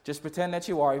 Just pretend that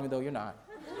you are, even though you're not.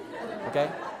 Okay?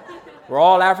 We're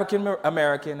all African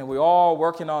American, and we're all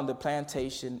working on the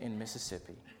plantation in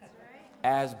Mississippi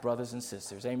as brothers and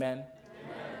sisters. Amen? Amen.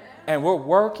 And we're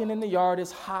working in the yard.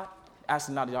 It's hot.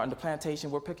 Actually, not the yard, in the plantation.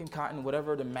 We're picking cotton,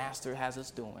 whatever the master has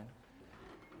us doing.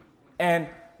 And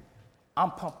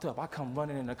I'm pumped up. I come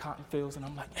running in the cotton fields, and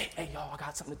I'm like, hey, y'all, I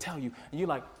got something to tell you. And you're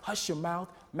like, hush your mouth.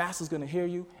 Master's going to hear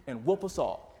you and whoop us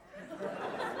all.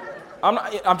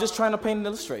 I'm just trying to paint an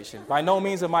illustration. By no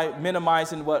means am I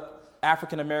minimizing what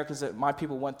African Americans, my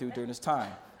people went through during this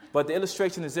time. But the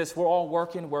illustration is this. We're all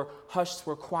working. We're hushed.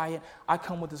 We're quiet. I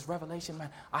come with this revelation, man.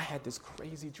 I had this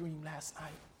crazy dream last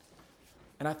night.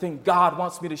 And I think God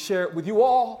wants me to share it with you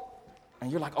all. And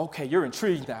you're like, okay, you're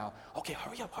intrigued now. Okay,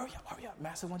 hurry up.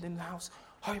 Master went in the house.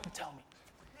 Hurry up and tell me.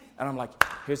 And I'm like,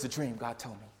 here's the dream God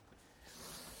told me.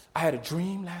 I had a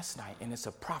dream last night, and it's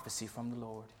a prophecy from the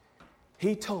Lord.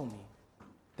 He told me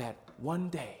that one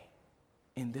day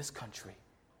in this country,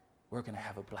 we're going to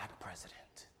have a black president.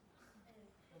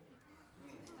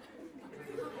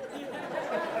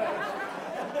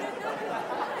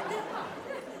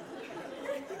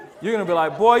 You're going to be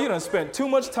like, boy, you done spent too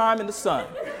much time in the sun.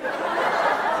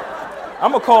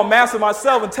 I'm going to call Master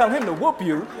myself and tell him to whoop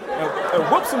you and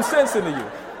whoop some sense into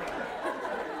you.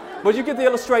 But you get the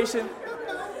illustration?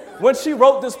 When she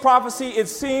wrote this prophecy, it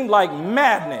seemed like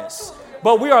madness.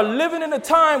 But we are living in a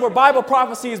time where Bible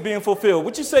prophecy is being fulfilled.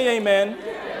 Would you say amen?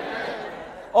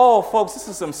 Oh, folks, this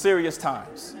is some serious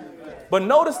times. But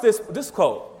notice this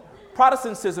quote.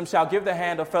 Protestantism shall give the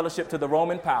hand of fellowship to the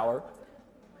Roman power.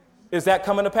 Is that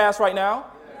coming to pass right now?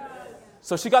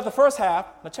 So she got the first half.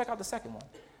 Now check out the second one.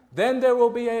 Then there will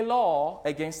be a law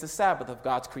against the Sabbath of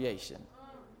God's creation.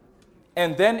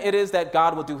 And then it is that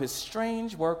God will do his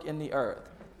strange work in the earth.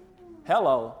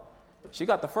 Hello. She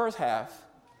got the first half.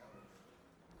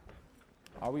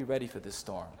 Are we ready for this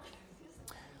storm?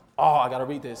 Oh, I got to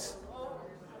read this.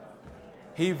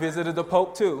 He visited the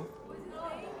Pope too.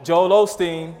 Joel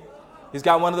Osteen. He's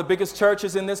got one of the biggest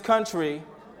churches in this country.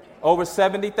 Over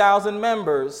 70,000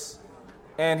 members.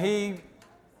 And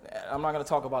I'm not going to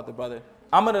talk about the brother.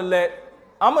 I'm going to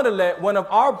let one of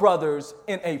our brothers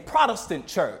in a Protestant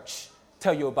church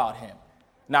tell you about him.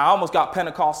 Now, I almost got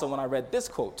Pentecostal when I read this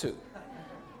quote, too.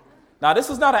 Now,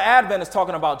 this is not an Adventist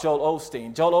talking about Joel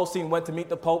Osteen. Joel Osteen went to meet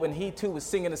the Pope, and he, too, was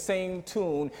singing the same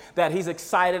tune that he's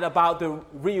excited about the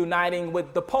reuniting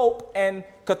with the Pope and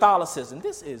Catholicism.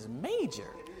 This is major.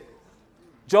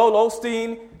 Joel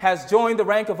Osteen has joined the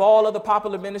rank of all other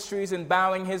popular ministries in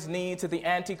bowing his knee to the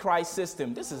Antichrist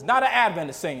system. This is not an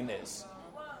Adventist saying this.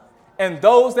 And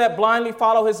those that blindly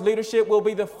follow his leadership will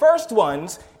be the first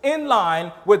ones in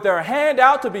line with their hand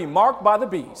out to be marked by the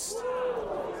beast.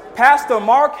 Pastor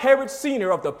Mark Herod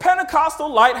Sr. of the Pentecostal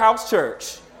Lighthouse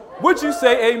Church. Would you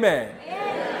say amen?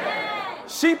 Amen.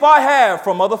 Sheep I have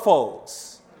from other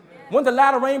folds. When the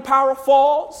latter rain power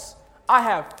falls, I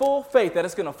have full faith that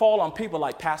it's going to fall on people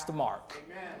like Pastor Mark.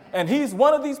 Amen. And he's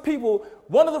one of these people,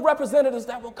 one of the representatives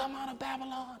that will come out of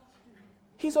Babylon.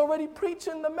 He's already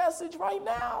preaching the message right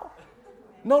now.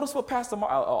 Notice what Pastor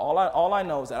Mark, all I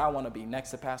know is that I want to be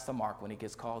next to Pastor Mark when he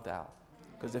gets called out.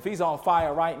 Because if he's on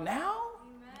fire right now,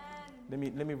 let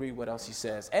me read what else he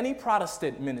says. Any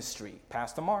Protestant ministry,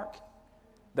 Pastor Mark,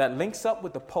 that links up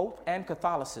with the Pope and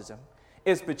Catholicism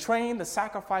is betraying the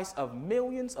sacrifice of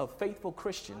millions of faithful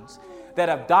Christians that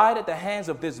have died at the hands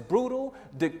of this brutal,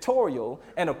 dictatorial,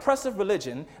 and oppressive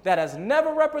religion that has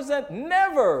never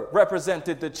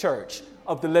represented the church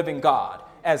of the living God,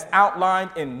 as outlined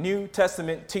in New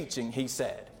Testament teaching, he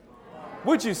said.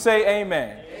 Would you say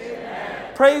amen?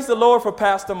 Amen. Praise the Lord for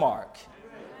Pastor Mark.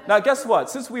 Now, guess what?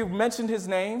 Since we've mentioned his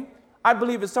name, I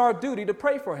believe it's our duty to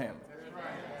pray for him,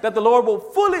 that the Lord will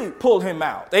fully pull him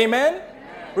out. Amen?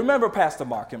 Remember Pastor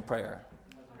Mark in prayer.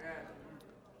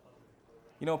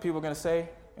 You know what people are going to say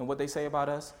and what they say about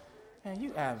us? Man,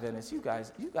 you Adventists, you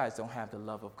guys don't have the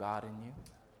love of God in you.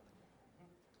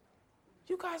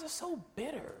 You guys are so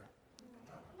bitter.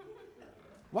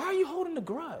 Why are you holding a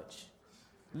grudge?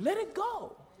 Let it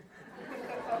go.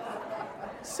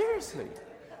 Seriously.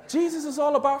 Jesus is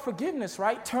all about forgiveness,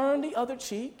 right? Turn the other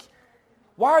cheek.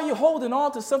 Why are you holding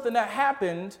on to something that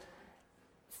happened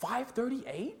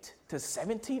 538 to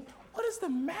 17? What is the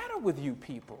matter with you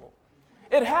people?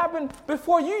 It happened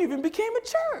before you even became a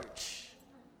church.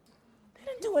 They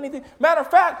didn't do anything. Matter of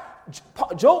fact,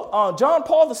 John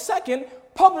Paul II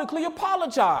publicly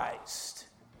apologized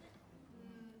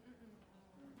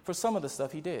for some of the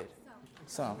stuff he did.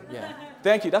 Some, yeah.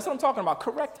 Thank you. That's what I'm talking about.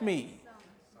 Correct me.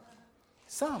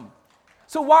 Some.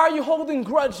 So why are you holding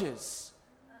grudges?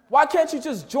 Why can't you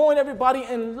just join everybody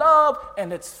in love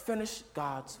and let's finish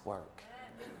God's work?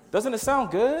 Doesn't it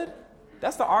sound good?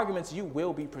 That's the arguments you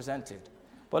will be presented.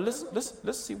 But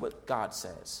let's see what God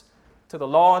says. To the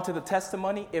law and to the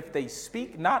testimony, if they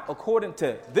speak not according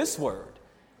to this word,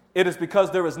 it is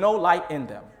because there is no light in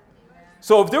them.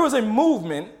 So if there is a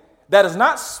movement that is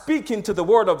not speaking to the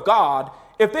word of God,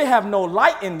 if they have no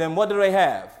light in them, what do they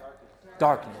have?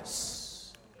 Darkness.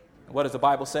 What does the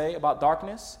Bible say about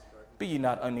darkness? Be ye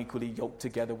not unequally yoked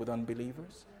together with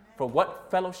unbelievers. For what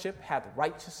fellowship hath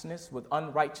righteousness with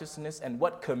unrighteousness, and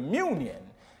what communion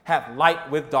hath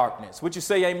light with darkness? Would you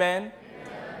say amen?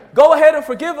 Amen. Go ahead and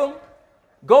forgive them.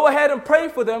 Go ahead and pray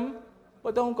for them,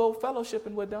 but don't go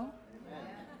fellowshipping with them. Amen.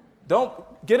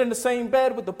 Don't get in the same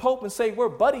bed with the Pope and say, we're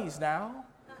buddies now.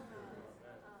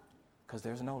 Because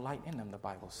there's no light in them, the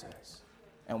Bible says.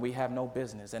 And we have no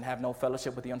business and have no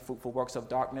fellowship with the unfruitful works of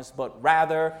darkness, but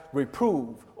rather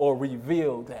reprove or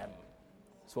reveal them.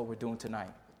 That's what we're doing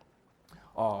tonight.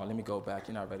 Oh, let me go back.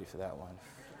 You're not ready for that one.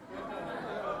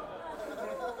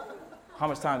 How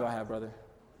much time do I have, brother?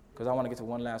 Because I want to get to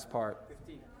one last part.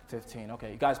 15.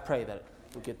 Okay, you guys pray that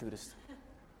we'll get through this.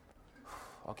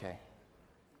 Okay.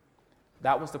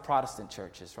 That was the Protestant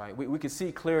churches, right? We can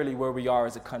see clearly where we are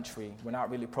as a country. We're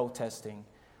not really protesting.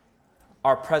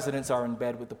 Our presidents are in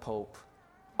bed with the Pope.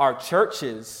 Our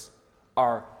churches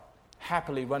are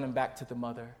happily running back to the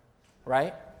mother,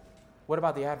 right? What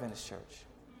about the Adventist church?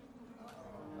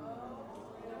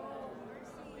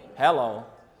 Hello.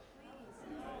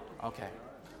 Okay.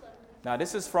 Now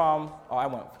this is from. Oh, I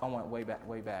went way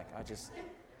back.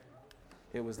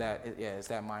 It's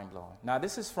that mind blowing. Now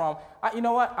this is from. You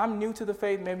know what? I'm new to the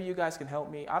faith. Maybe you guys can help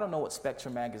me. I don't know what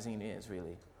Spectrum magazine is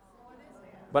really,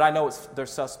 but I know they're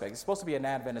suspect. It's supposed to be an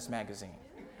Adventist magazine.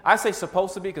 I say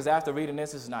supposed to be because after reading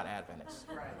this is not Adventist.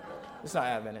 It's not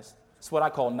Adventist. It's what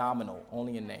I call nominal,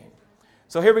 only in name.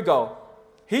 So here we go.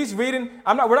 He's reading.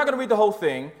 We're not going to read the whole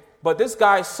thing. But this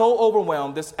guy's so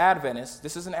overwhelmed, this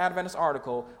is an Adventist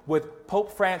article, with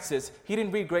Pope Francis. He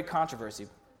didn't read Great Controversy.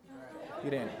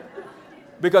 He didn't.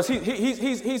 Because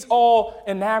he's all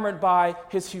enamored by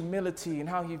his humility and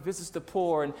how he visits the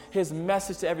poor and his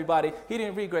message to everybody. He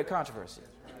didn't read Great Controversy.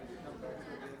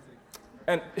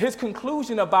 And his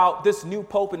conclusion about this new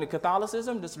Pope and the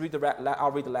Catholicism, I'll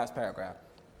read the last paragraph.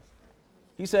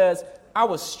 He says, I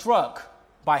was struck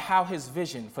by how his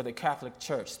vision for the Catholic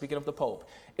Church, speaking of the Pope,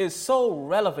 is so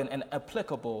relevant and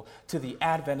applicable to the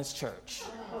Adventist Church.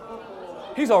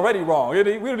 He's already wrong. We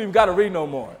don't even got to read no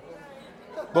more.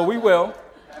 But we will,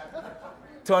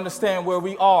 to understand where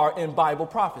we are in Bible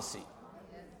prophecy.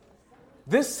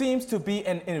 This seems to be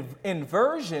an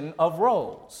inversion of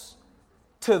roles.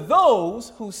 To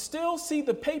those who still see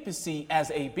the papacy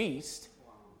as a beast,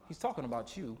 he's talking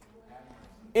about you,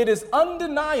 it is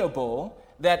undeniable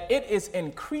that it is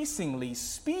increasingly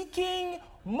speaking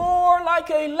more like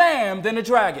a lamb than a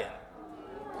dragon.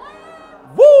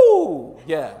 Woo!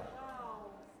 Yeah.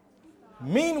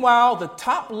 Meanwhile, the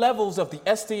top levels of the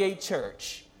SDA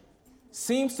Church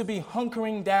seems to be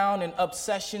hunkering down in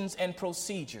obsessions and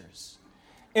procedures.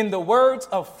 In the words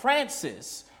of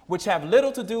Francis, which have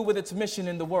little to do with its mission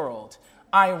in the world,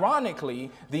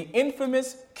 ironically, the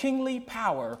infamous kingly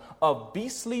power of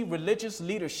beastly religious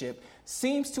leadership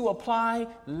seems to apply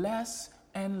less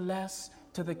and less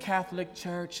to the Catholic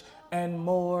Church and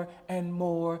more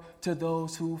to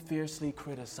those who fiercely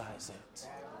criticize it.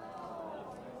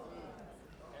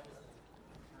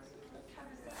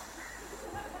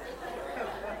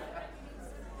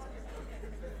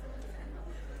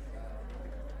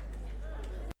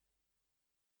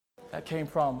 That came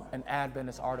from an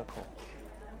Adventist article.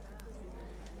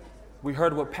 We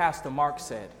heard what Pastor Mark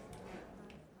said,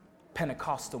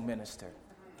 Pentecostal minister.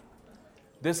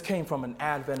 This came from an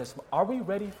Adventist. Are we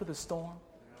ready for the storm?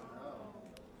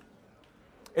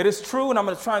 It is true, and I'm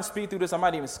going to try and speed through this. I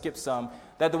might even skip some.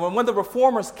 That when the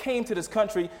reformers came to this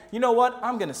country, you know what?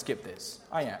 I'm going to skip this.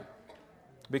 I am.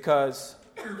 Because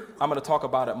I'm going to talk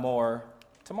about it more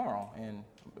tomorrow, and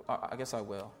I guess I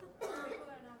will.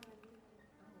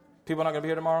 People are not going to be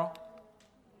here tomorrow?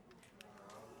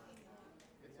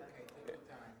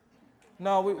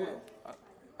 No,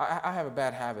 I have a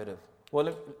bad habit of,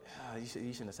 you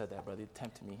shouldn't have said that, brother. You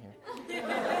tempted me here.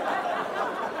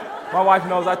 My wife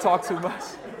knows I talk too much.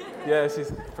 Yeah,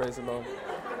 praise the Lord.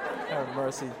 Have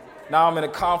mercy. Now I'm in a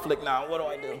conflict now. What do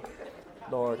I do?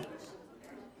 Lord.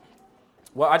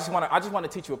 Well, I just want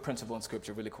to teach you a principle in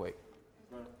Scripture really quick.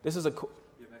 This is a... You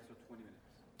have extra 20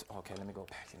 minutes. Okay, let me go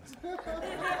back.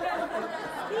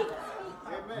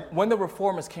 When the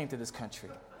reformers came to this country,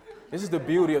 this is the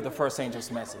beauty of the first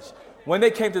angel's message. When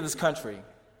they came to this country,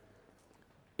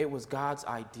 it was God's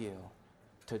ideal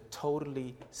to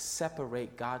totally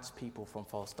separate God's people from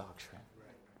false doctrine.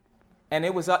 And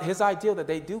it was his ideal that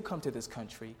they do come to this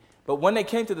country. But when they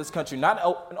came to this country, not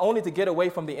only to get away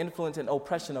from the influence and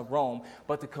oppression of Rome,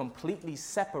 but to completely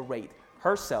separate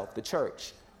herself, the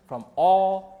church, from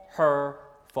all her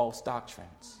false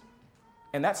doctrines.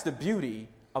 And that's the beauty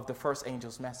of the first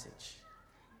angel's message.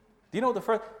 Do you know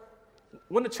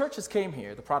when the churches came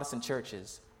here, the Protestant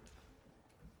churches,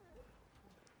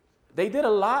 they did a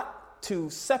lot to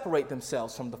separate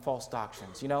themselves from the false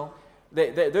doctrines, you know.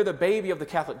 They're the baby of the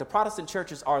Catholic. The Protestant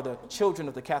churches are the children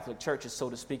of the Catholic churches, so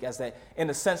to speak, in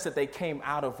the sense that they came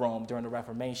out of Rome during the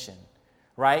Reformation,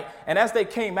 right? And as they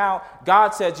came out,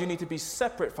 God said you need to be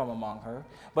separate from among her.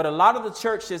 But a lot of the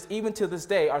churches, even to this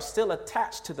day, are still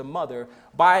attached to the mother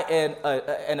by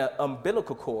an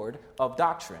umbilical cord of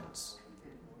doctrines,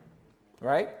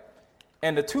 right?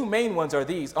 And the two main ones are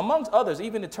these, amongst others,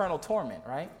 even eternal torment,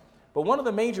 right? But one of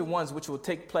the major ones which will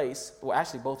take place, well,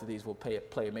 actually both of these will play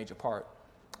a major part,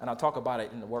 and I'll talk about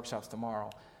it in the workshops tomorrow.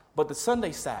 But the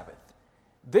Sunday Sabbath,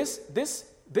 this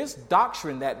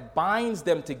doctrine that binds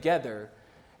them together,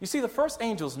 you see, the first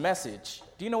angel's message,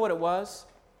 do you know what it was?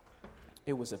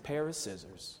 It was a pair of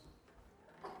scissors.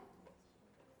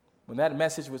 When that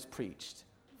message was preached,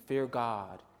 fear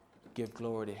God, give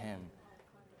glory to him,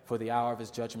 for the hour of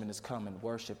his judgment is come, and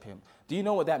worship him. Do you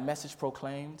know what that message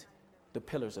proclaimed? The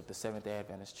pillars of the Seventh-day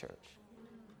Adventist church.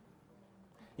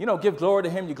 You know, give glory to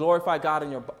him, you glorify God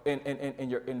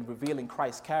in revealing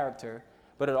Christ's character,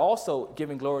 but it also,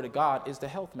 giving glory to God, is the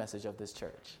health message of this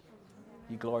church.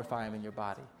 You glorify him in your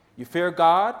body. You fear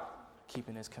God,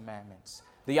 keeping his commandments.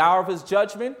 The hour of his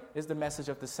judgment is the message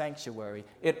of the sanctuary.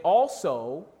 It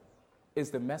also is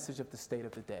the message of the state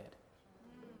of the dead.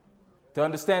 To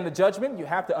understand the judgment, you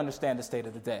have to understand the state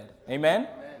of the dead. Amen?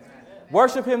 Amen.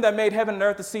 Worship him that made heaven and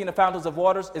earth, the sea, and the fountains of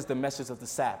waters is the message of the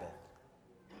Sabbath.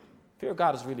 Fear of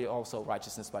God is really also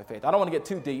righteousness by faith. I don't want to get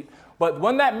too deep, but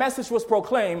when that message was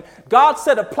proclaimed, God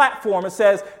set a platform and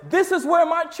says, this is where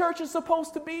my church is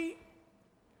supposed to be.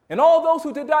 And all those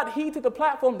who did not heed to the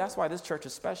platform, that's why this church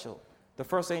is special. The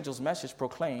first angel's message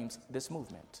proclaims this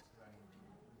movement.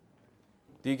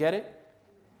 Do you get it?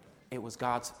 It was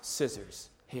God's scissors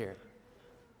here.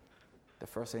 The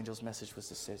first angel's message was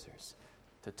the scissors,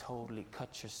 to totally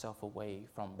cut yourself away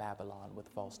from Babylon with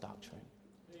false doctrine.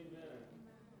 Amen.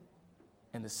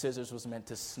 And the scissors was meant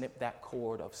to snip that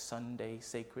cord of Sunday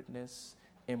sacredness,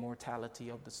 immortality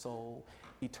of the soul,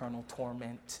 eternal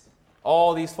torment,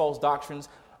 all these false doctrines.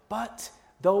 But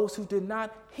those who did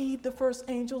not heed the first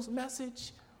angel's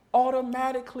message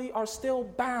automatically are still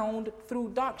bound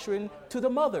through doctrine to the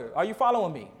mother. Are you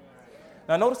following me?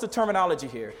 Now, notice the terminology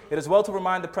here. It is well to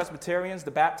remind the Presbyterians,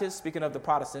 the Baptists, speaking of the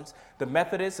Protestants, the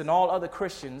Methodists, and all other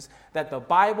Christians that the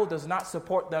Bible does not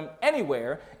support them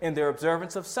anywhere in their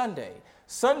observance of Sunday.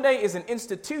 Sunday is an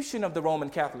institution of the Roman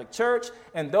Catholic Church,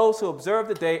 and those who observe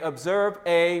the day observe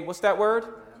what's that word?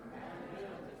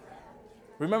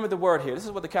 Remember the word here. This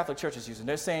is what the Catholic Church is using.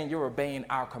 They're saying you're obeying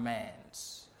our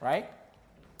commands, right?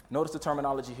 Notice the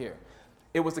terminology here.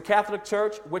 It was the Catholic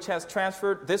Church which has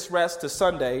transferred this rest to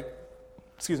Sunday,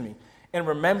 in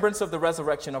remembrance of the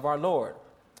resurrection of our Lord.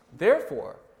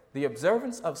 Therefore, the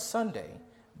observance of Sunday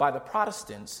by the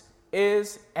Protestants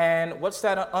is, and what's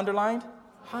that underlined?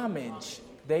 Homage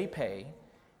they pay,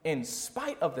 in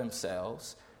spite of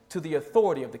themselves, to the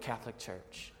authority of the Catholic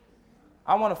Church.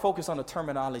 I want to focus on the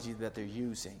terminology that they're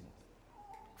using.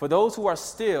 For those who are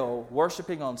still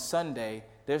worshiping on Sunday,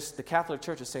 the Catholic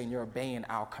Church is saying you're obeying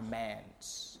our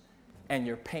commands and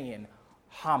you're paying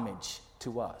homage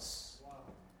to us.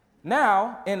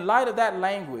 Now, in light of that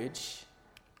language,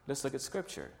 let's look at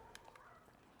Scripture.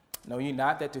 Know ye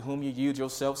not that to whom ye yield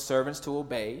yourselves servants to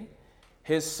obey,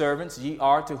 his servants ye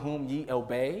are to whom ye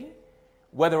obey,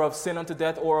 whether of sin unto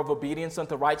death or of obedience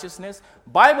unto righteousness?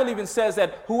 Bible even says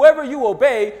that whoever you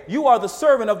obey, you are the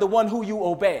servant of the one who you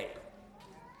obey.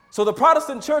 So the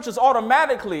Protestant churches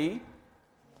automatically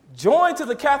joined to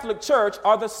the Catholic Church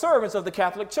are the servants of the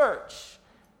Catholic Church.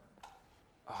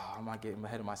 I might get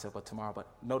ahead of myself tomorrow, but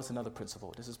notice another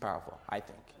principle. This is powerful, I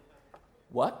think.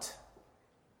 What?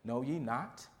 Know ye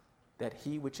not that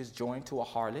he which is joined to a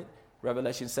harlot,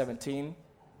 Revelation 17,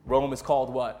 Rome is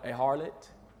called what? A harlot?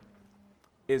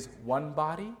 Is one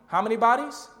body. How many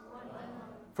bodies? One.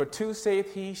 For two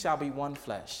saith he shall be one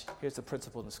flesh. Here's the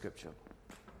principle in the Scripture.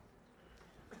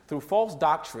 Through false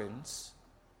doctrines,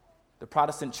 the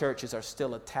Protestant churches are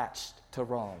still attached to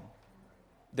Rome.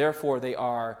 Therefore, they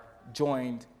are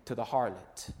joined to the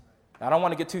harlot. Now, I don't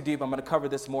want to get too deep. I'm going to cover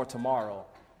this more tomorrow.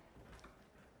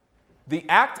 The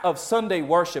act of Sunday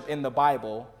worship in the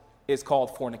Bible is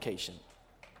called fornication.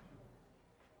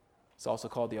 It's also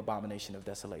called the abomination of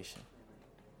desolation.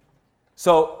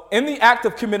 So, in the act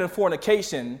of committing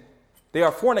fornication, they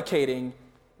are fornicating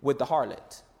with the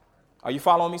harlot. Are you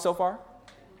following me so far?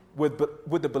 With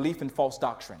the belief in false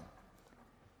doctrine.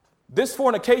 This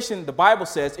fornication, the Bible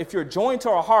says, if you're joined to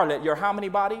a harlot, you're how many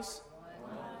bodies?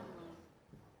 One.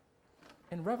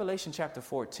 In Revelation chapter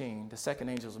 14, the second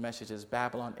angel's message is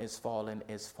Babylon is fallen,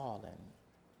 is fallen.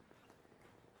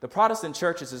 The Protestant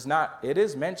churches it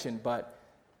is mentioned, but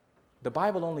The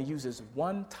Bible only uses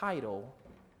one title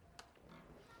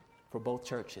for both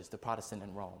churches, the Protestant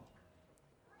and Rome.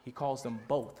 He calls them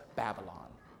both Babylon.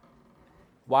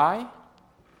 Why?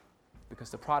 Because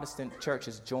the Protestant church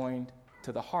is joined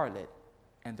to the harlot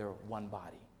and they're one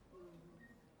body.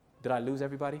 Did I lose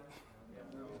everybody?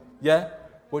 Yeah?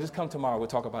 We'll just come tomorrow. We'll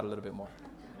talk about it a little bit more.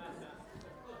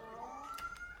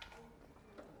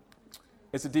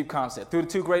 It's a deep concept. Through the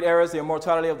two great eras, the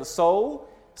immortality of the soul,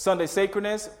 Sunday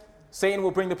sacredness, Satan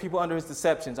will bring the people under his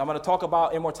deceptions. I'm going to talk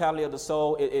about immortality of the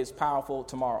soul. It is powerful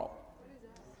tomorrow.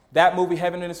 That movie,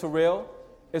 Heaven is for Real,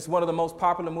 is one of the most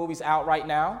popular movies out right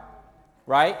now,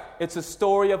 right? It's a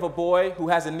story of a boy who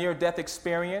has a near-death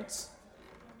experience,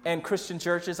 and Christian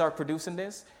churches are producing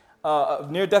this. A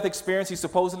near-death experience, he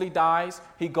supposedly dies.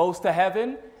 He goes to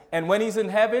heaven, and when he's in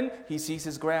heaven, he sees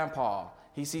his grandpa.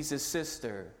 He sees his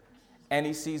sister. And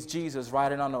he sees Jesus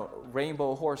riding on a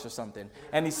rainbow horse or something.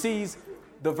 And he sees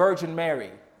the Virgin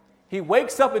Mary. He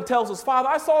wakes up and tells his father,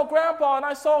 I saw grandpa and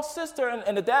I saw sister.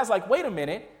 And the dad's like, wait a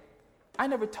minute. I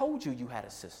never told you you had a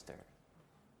sister.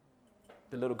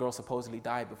 The little girl supposedly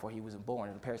died before he was born,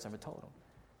 and the parents never told him.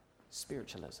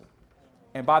 Spiritualism.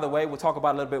 And by the way, we'll talk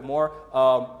about it a little bit more.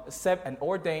 An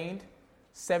ordained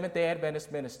Seventh-day Adventist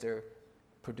minister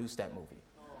produced that movie.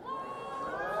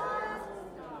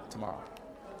 Tomorrow.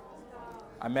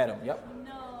 I met him, yep.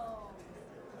 No.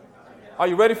 Are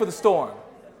you ready for the storm?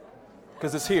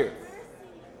 Because it's here.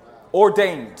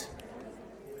 Ordained.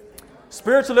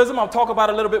 Spiritualism, I'll talk about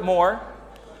it a little bit more.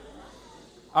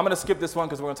 I'm going to skip this one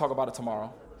because we're going to talk about it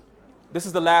tomorrow. This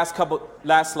is the last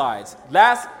slides.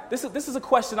 This is a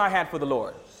question I had for the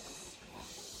Lord.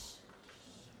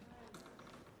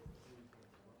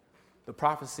 The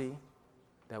prophecy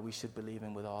that we should believe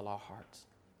in with all our hearts,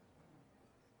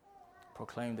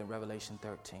 proclaimed in Revelation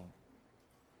 13,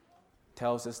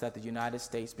 tells us that the United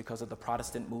States, because of the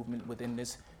Protestant movement within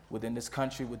this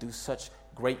country, would do such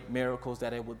great miracles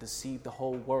that it would deceive the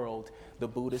whole world. The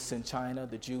Buddhists in China,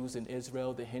 the Jews in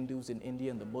Israel, the Hindus in India,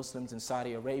 and the Muslims in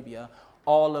Saudi Arabia,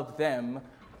 all of them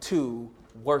to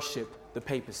worship the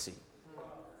papacy.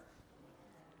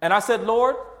 And I said,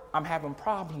 Lord, I'm having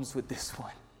problems with this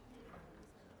one.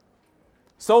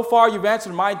 So far, you've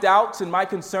answered my doubts and my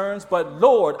concerns, but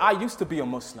Lord, I used to be a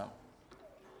Muslim.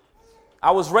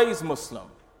 I was raised Muslim.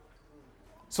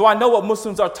 So I know what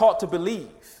Muslims are taught to believe.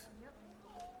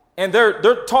 And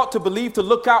they're taught to believe to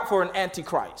look out for an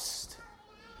antichrist,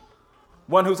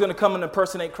 one who's going to come and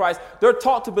impersonate Christ. They're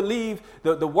taught to believe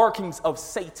the workings of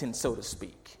Satan, so to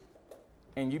speak.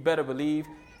 And you better believe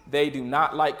they do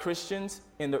not like Christians.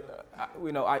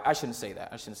 I shouldn't say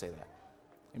that.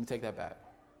 Let me take that back.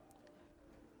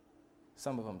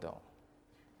 Some of them don't.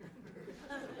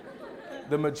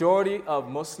 The majority of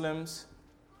Muslims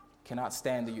cannot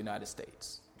stand the United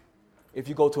States. If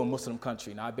you go to a Muslim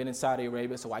country, now I've been in Saudi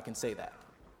Arabia, so I can say that.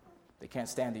 They can't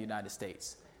stand the United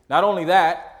States. Not only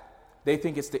that, they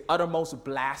think it's the uttermost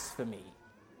blasphemy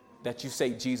that you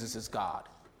say Jesus is God.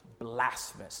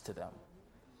 Blasphemous to them.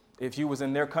 If you was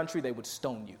in their country, they would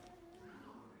stone you.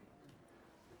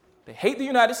 They hate the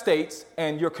United States,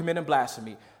 and you're committing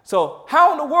blasphemy. So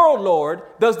how in the world, Lord,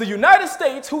 does the United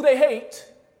States, who they hate,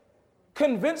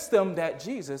 convince them that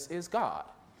Jesus is God?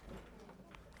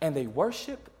 And they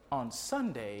worship on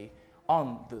Sunday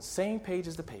on the same page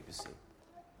as the papacy.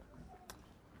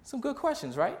 Some good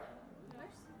questions, right?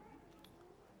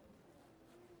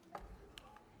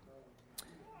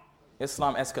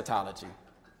 Islam eschatology.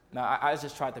 Now, I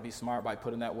just tried to be smart by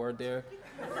putting that word there.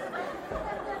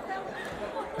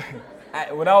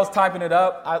 When I was typing it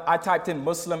up, I typed in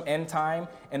Muslim end time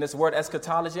and this word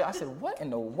eschatology. I said, what in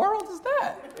the world is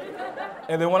that?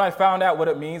 And then when I found out what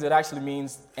it means, it actually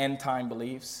means end time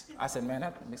beliefs. I said, man,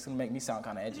 that's going to make me sound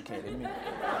kind of educated.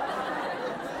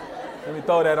 Let me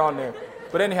throw that on there.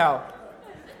 But anyhow,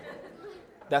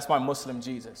 that's my Muslim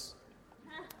Jesus.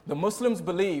 The Muslims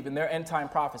believe in their end time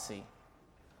prophecy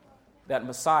that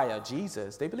Messiah,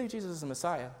 Jesus, they believe Jesus is the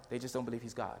Messiah. They just don't believe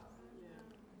he's God.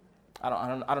 I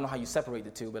don't know how you separate the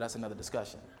two, but that's another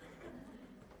discussion.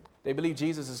 They believe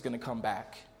Jesus is going to come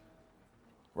back,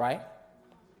 right?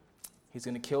 He's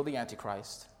going to kill the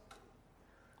Antichrist.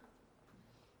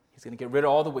 He's going to get rid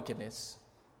of all the wickedness.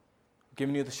 I'm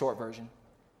giving you the short version.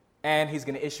 And he's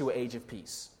going to issue an age of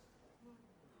peace.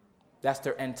 That's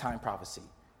their end time prophecy.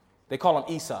 They call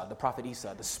him Isa, the prophet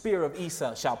Isa. The spear of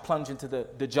Isa shall plunge into the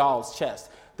Dajjal's chest.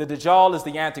 The Dajjal is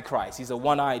the Antichrist. He's a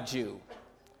one-eyed Jew,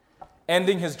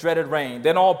 ending his dreaded reign.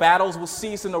 Then all battles will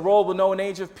cease, and the world will know an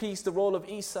age of peace. The role of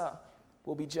Isa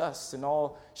will be just, and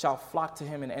all shall flock to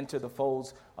him and enter the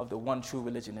folds of the one true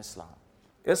religion, Islam.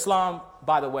 Islam,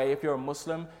 by the way, if you're a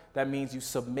Muslim, that means you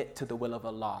submit to the will of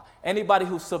Allah. Anybody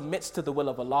who submits to the will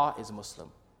of Allah is Muslim.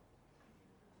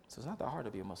 So it's not that hard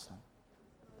to be a Muslim.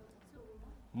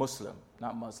 Muslim,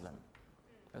 not Muslim.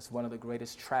 That's one of the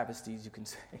greatest travesties you can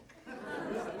say.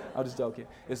 I'm just joking.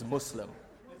 It's Muslim,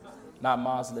 not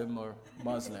Muslim or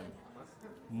Muslim.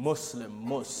 Muslim,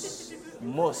 mus.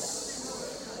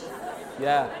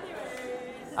 Yeah.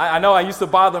 I know it used to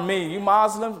bother me. You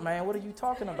Muslims? Man, what are you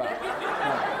talking about?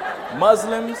 No.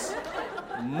 Muslims,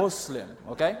 Muslim,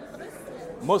 okay?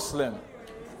 Muslim.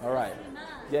 All right.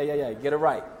 Yeah. Get it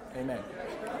right. Amen.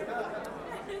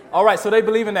 All right, so they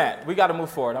believe in that. We got to move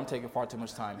forward. I'm taking far too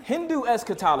much time. Hindu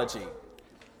eschatology.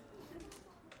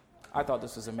 I thought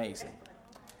this was amazing.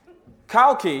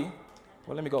 Kalki,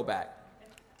 well, let me go back.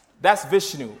 That's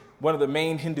Vishnu, one of the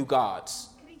main Hindu gods.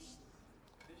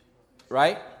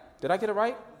 Right? Did I get it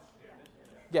right?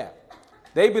 Yeah.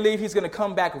 They believe he's going to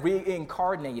come back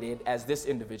reincarnated as this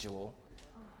individual,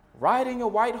 riding a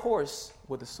white horse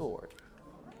with a sword.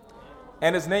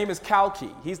 And his name is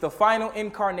Kalki. He's the final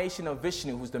incarnation of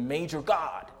Vishnu, who's the major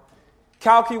god.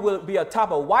 Kalki will be atop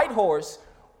a white horse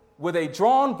with a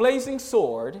drawn blazing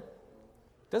sword.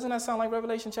 Doesn't that sound like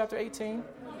Revelation chapter 18?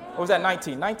 Or was that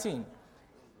 19? 19.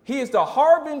 He is the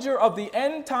harbinger of the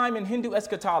end time in Hindu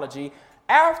eschatology,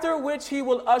 after which he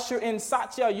will usher in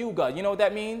Satya Yuga. You know what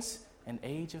that means? An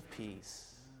age of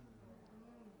peace.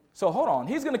 So hold on.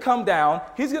 He's going to come down.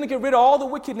 He's going to get rid of all the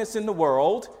wickedness in the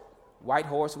world. White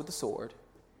horse with the sword,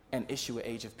 and issue an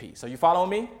age of peace. Are you following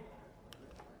me?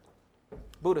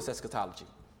 Buddhist eschatology.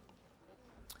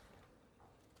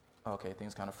 Okay,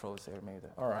 things kind of froze there. Maybe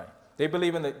all right. They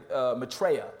believe in the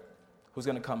Maitreya, who's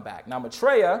going to come back. Now,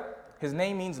 Maitreya, his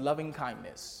name means loving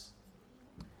kindness,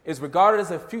 is regarded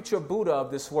as a future Buddha of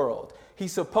this world. He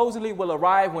supposedly will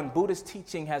arrive when Buddhist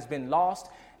teaching has been lost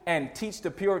and teach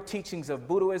the pure teachings of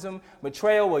Buddhism.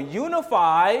 Maitreya will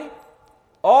unify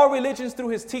all religions through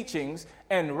his teachings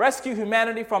and rescue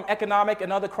humanity from economic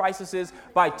and other crises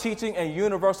by teaching a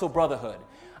universal brotherhood.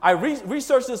 I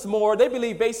researched this more. They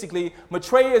believe basically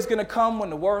Maitreya is going to come when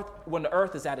the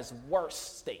earth is at its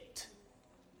worst state.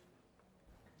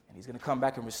 And he's going to come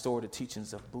back and restore the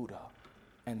teachings of Buddha.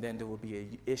 And then there will be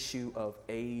an issue of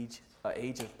age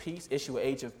of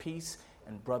peace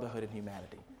and brotherhood in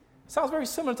humanity. Sounds very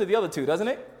similar to the other two, doesn't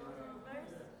it?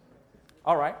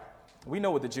 All right. We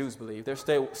know what the Jews believe. They're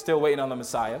still waiting on the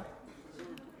Messiah.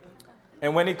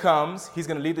 And when he comes, he's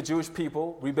going to lead the Jewish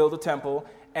people, rebuild the temple,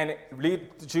 and lead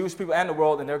the Jewish people and the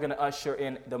world, and they're going to usher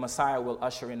in, the Messiah will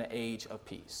usher in an age of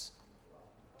peace.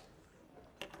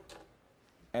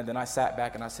 And then I sat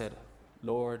back and I said,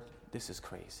 Lord, this is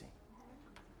crazy.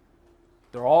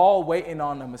 They're all waiting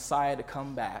on the Messiah to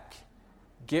come back,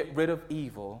 get rid of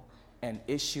evil, and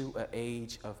issue an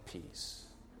age of peace.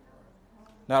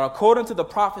 Now, according to the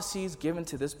prophecies given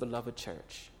to this beloved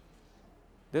church,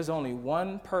 there's only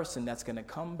one person that's going to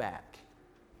come back,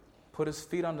 put his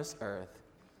feet on this earth,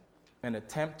 and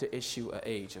attempt to issue an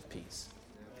age of peace.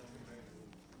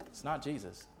 It's not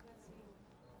Jesus.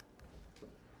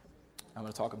 I'm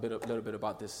going to talk a little bit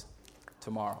about this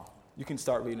tomorrow. You can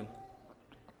start reading.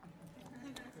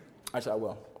 Actually, I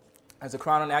will. As a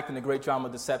crown and act in the great drama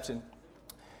of deception,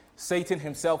 Satan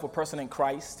himself, a person in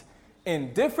Christ,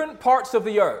 in different parts of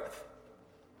the earth,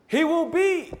 he will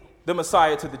be the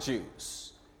Messiah to the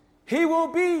Jews. He will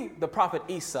be the prophet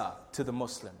Isa to the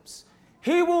Muslims.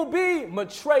 He will be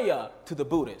Maitreya to the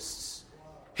Buddhists.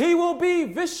 He will be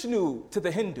Vishnu to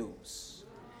the Hindus.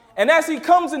 And as he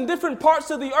comes in different parts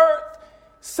of the earth,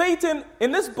 Satan,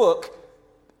 in this book,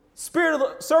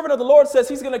 servant of the Lord, says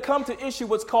he's going to come to issue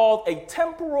what's called a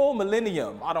temporal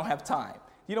millennium. I don't have time.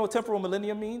 You know what temporal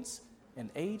millennium means?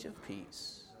 An age of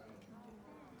peace.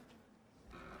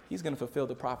 He's going to fulfill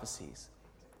the prophecies.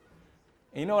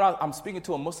 And you know what? I'm speaking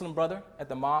to a Muslim brother at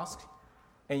the mosque,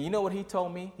 and you know what he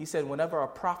told me? He said, whenever a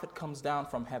prophet comes down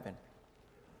from heaven,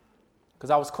 because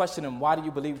I was questioning him, why do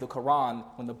you believe the Quran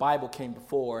when the Bible came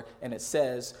before and it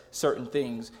says certain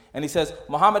things? And he says,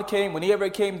 Muhammad came, whenever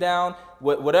he came down,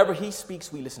 whatever he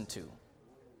speaks, we listen to.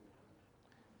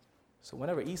 So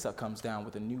whenever Isa comes down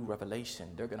with a new revelation,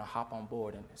 they're going to hop on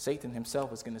board, and Satan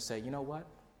himself is going to say, you know what?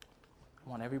 I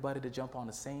want everybody to jump on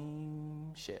the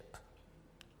same ship.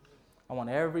 I want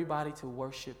everybody to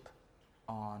worship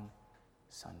on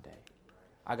Sunday.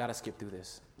 I got to skip through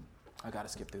this.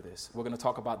 We're going to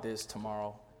talk about this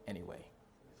tomorrow anyway.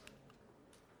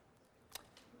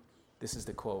 This is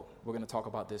the quote. We're going to talk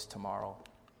about this tomorrow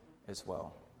as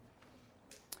well.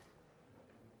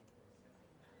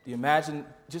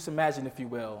 Just imagine, if you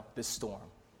will, this storm.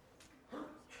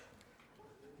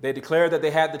 They declared that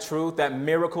they had the truth, that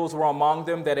miracles were among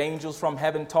them, that angels from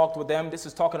heaven talked with them. This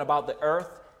is talking about the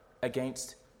earth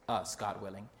against us, God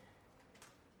willing.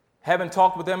 Heaven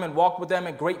talked with them and walked with them,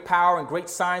 and great power and great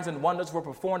signs and wonders were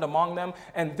performed among them.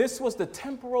 And this was the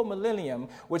temporal millennium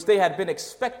which they had been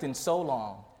expecting so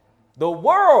long. The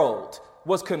world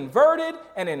was converted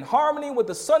and in harmony with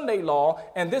the Sunday law,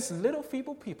 and this little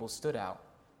feeble people stood out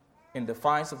in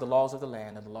defiance of the laws of the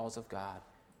land and the laws of God,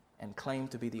 and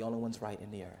claimed to be the only ones right in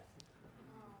the earth.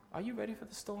 Are you ready for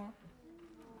the storm?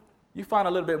 You find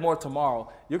a little bit more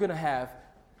tomorrow. You're going to have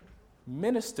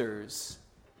ministers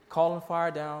calling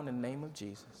fire down in the name of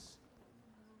Jesus,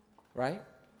 right?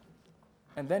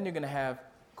 And then you're going to have,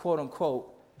 quote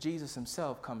unquote, Jesus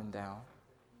himself coming down,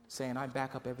 saying, I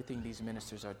back up everything these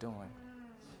ministers are doing.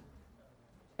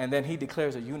 And then he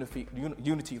declares a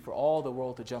unity for all the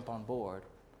world to jump on board.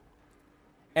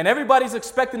 And everybody's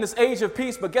expecting this age of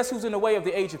peace, but guess who's in the way of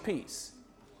the age of peace?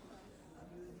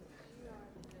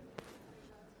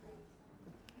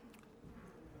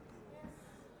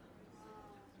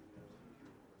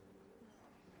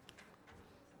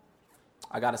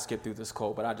 I got to skip through this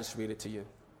quote, but I'll just read it to you.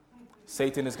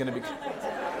 Satan is going to be...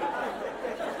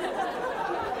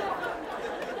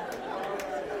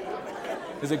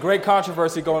 There's a great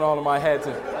controversy going on in my head.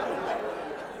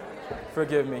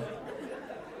 Forgive me.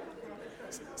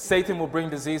 Satan will bring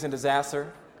disease and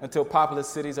disaster until populous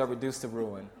cities are reduced to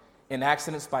ruin. In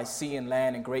accidents by sea and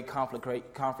land, in great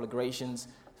conflagrations,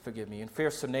 in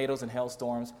fierce tornadoes and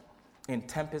hailstorms, in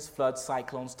tempests, floods,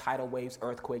 cyclones, tidal waves,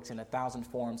 earthquakes, in 1,000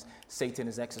 forms, Satan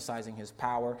is exercising his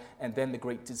power. And then the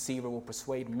great deceiver will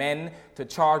persuade men to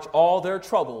charge all their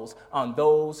troubles on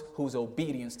those whose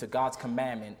obedience to God's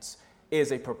commandments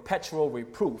is a perpetual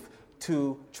reproof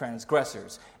to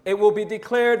transgressors. It will be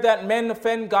declared that men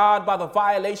offend God by the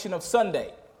violation of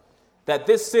Sunday, that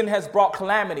this sin has brought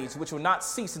calamities which will not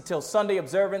cease until Sunday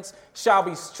observance shall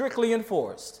be strictly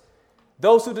enforced.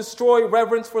 Those who destroy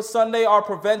reverence for Sunday are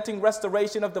preventing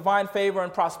restoration of divine favor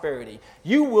and prosperity.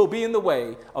 You will be in the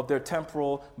way of their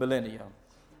temporal millennium.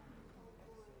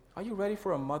 Are you ready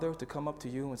for a mother to come up to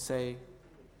you and say,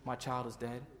 my child is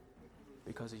dead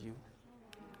because of you?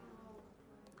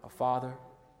 A father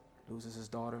loses his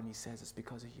daughter and he says it's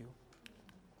because of you.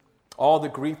 All the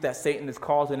grief that Satan is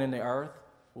causing in the earth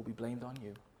will be blamed on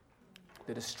you.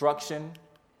 The destruction,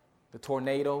 the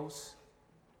tornadoes,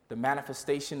 the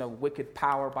manifestation of wicked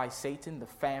power by Satan, the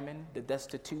famine, the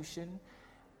destitution,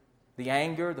 the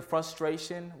anger, the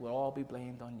frustration will all be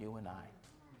blamed on you and I.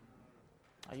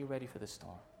 Are you ready for the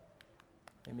storm?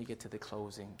 Let me get to the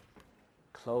closing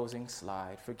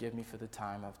slide. Forgive me for the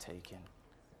time I've taken.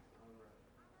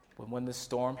 But when the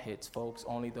storm hits, folks,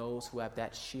 only those who have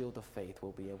that shield of faith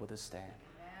will be able to stand.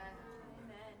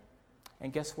 Amen.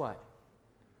 And guess what?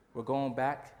 We're going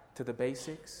back to the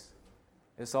basics.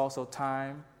 It's also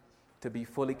time to be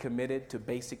fully committed to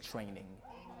basic training.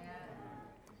 Amen.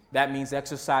 That means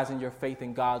exercising your faith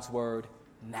in God's word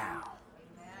now.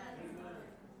 Amen.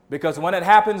 Because when it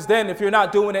happens then, if you're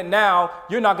not doing it now,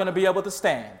 you're not going to be able to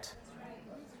stand.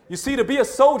 You see, to be a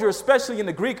soldier, especially in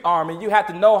the Greek army, you had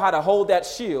to know how to hold that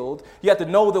shield. You had to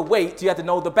know the weight. You had to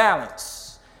know the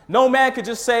balance. No man could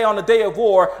just say on the day of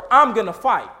war, I'm going to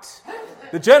fight.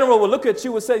 The general will look at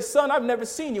you and say, son, I've never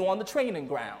seen you on the training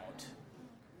ground.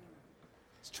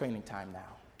 It's training time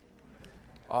now.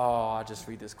 Oh, I'll just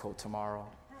read this quote tomorrow.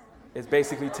 It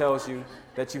basically tells you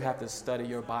that you have to study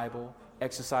your Bible,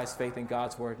 exercise faith in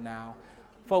God's word now.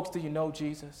 Folks, do you know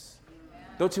Jesus?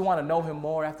 Don't you want to know him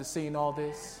more after seeing all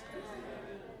this?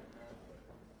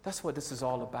 That's what this is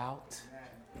all about.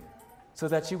 So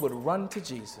that you would run to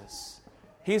Jesus.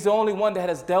 He's the only one that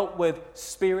has dealt with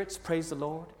spirits, praise the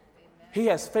Lord. He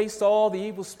has faced all the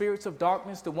evil spirits of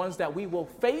darkness, the ones that we will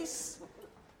face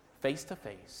to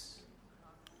face.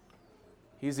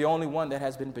 He's the only one that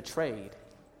has been betrayed,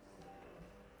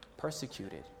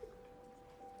 persecuted.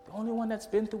 The only one that's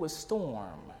been through a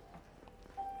storm.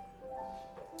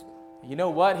 You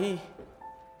know what? He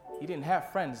didn't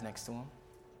have friends next to him.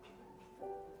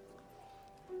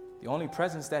 The only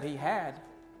presence that he had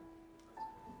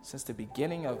since the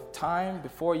beginning of time,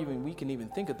 before even we can even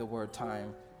think of the word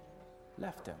time,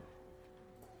 left him.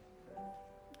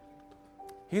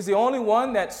 He's the only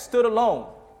one that stood alone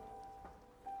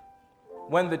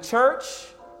when the church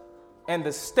and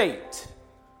the state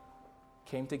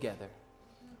came together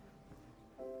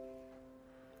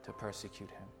to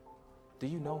persecute him. Do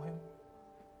you know him?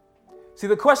 See,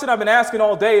 the question I've been asking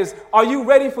all day is, are you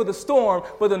ready for the storm?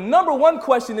 But the number one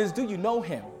question is, do you know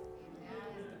him?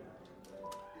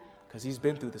 Because he's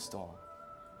been through the storm.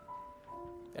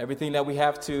 Everything that we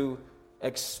have to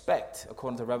expect,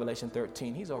 according to Revelation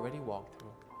 13, he's already walked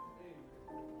through.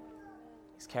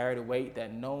 He's carried a weight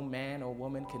that no man or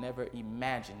woman can ever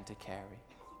imagine to carry.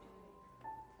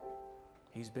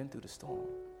 He's been through the storm.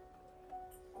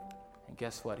 And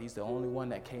guess what? He's the only one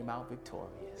that came out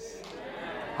victorious.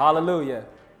 Hallelujah.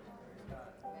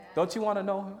 Don't you want to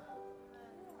know him?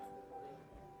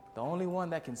 The only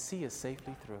one that can see us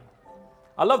safely through.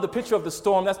 I love the picture of the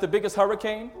storm. That's the biggest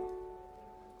hurricane.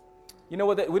 You know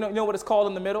what? We don't know what it's called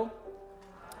in the middle?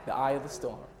 The eye of the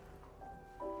storm.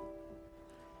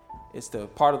 It's the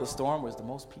part of the storm where it's the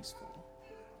most peaceful.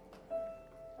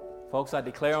 Folks, I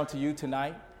declare unto you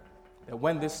tonight that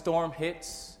when this storm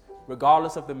hits,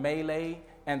 regardless of the melee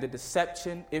and the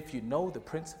deception, if you know the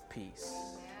Prince of Peace,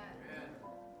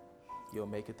 you'll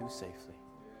make it through safely.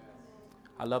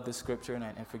 I love this scripture,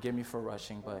 and forgive me for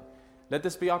rushing, but let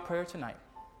this be our prayer tonight.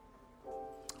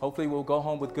 Hopefully we'll go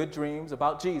home with good dreams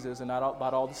about Jesus and not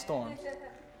about all the storms.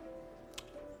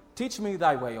 Teach me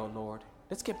thy way, O Lord.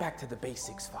 Let's get back to the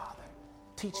basics, Father.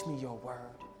 Teach me your word.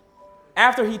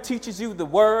 After he teaches you the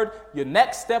word, your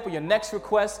next step or your next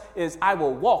request is, I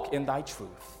will walk in thy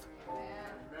truth.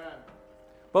 Amen.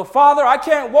 But Father, I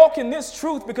can't walk in this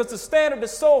truth because the standard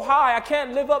is so high. I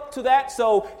can't live up to that.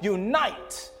 So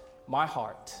unite my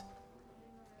heart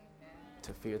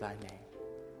to fear thy name.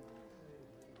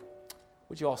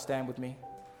 Would you all stand with me?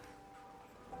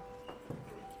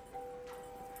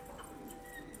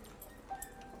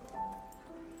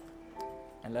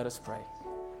 And let us pray.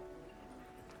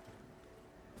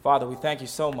 Father, we thank you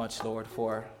so much, Lord,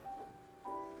 for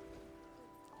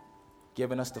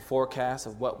giving us the forecast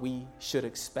of what we should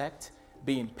expect,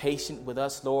 being patient with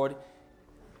us, Lord,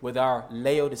 with our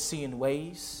Laodicean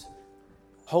ways,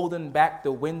 holding back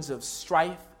the winds of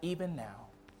strife even now.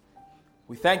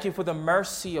 We thank you for the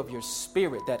mercy of your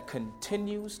Spirit that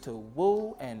continues to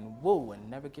woo and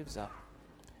never gives up.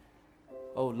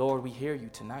 Oh, Lord, we hear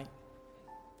you tonight.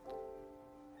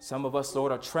 Some of us,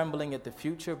 Lord, are trembling at the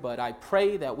future, but I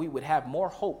pray that we would have more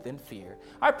hope than fear.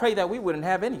 I pray that we wouldn't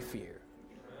have any fear.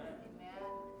 Amen.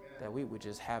 That we would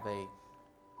just have a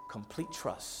complete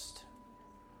trust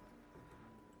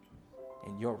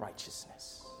in your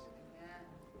righteousness. Amen.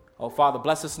 Oh, Father,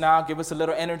 bless us now. Give us a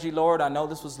little energy, Lord. I know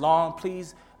this was long.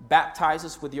 Please baptize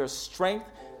us with your strength.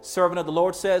 Servant of the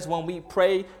Lord says when we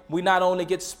pray, we not only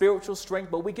get spiritual strength,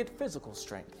 but we get physical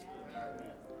strength.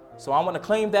 So I want to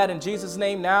claim that in Jesus'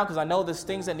 name now because I know there's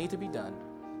things that need to be done.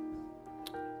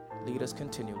 Lead us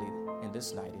continually in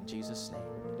this night in Jesus' name.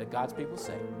 Let God's people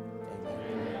say,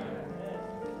 amen.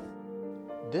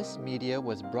 This media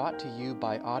was brought to you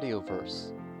by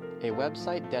Audioverse, a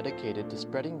website dedicated to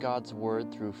spreading God's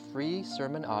word through free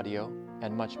sermon audio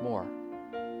and much more.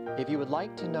 If you would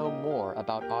like to know more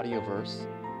about Audioverse,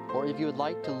 or if you would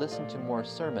like to listen to more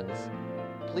sermons,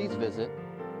 please visit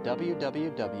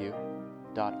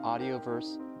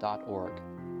www.audioverse.org.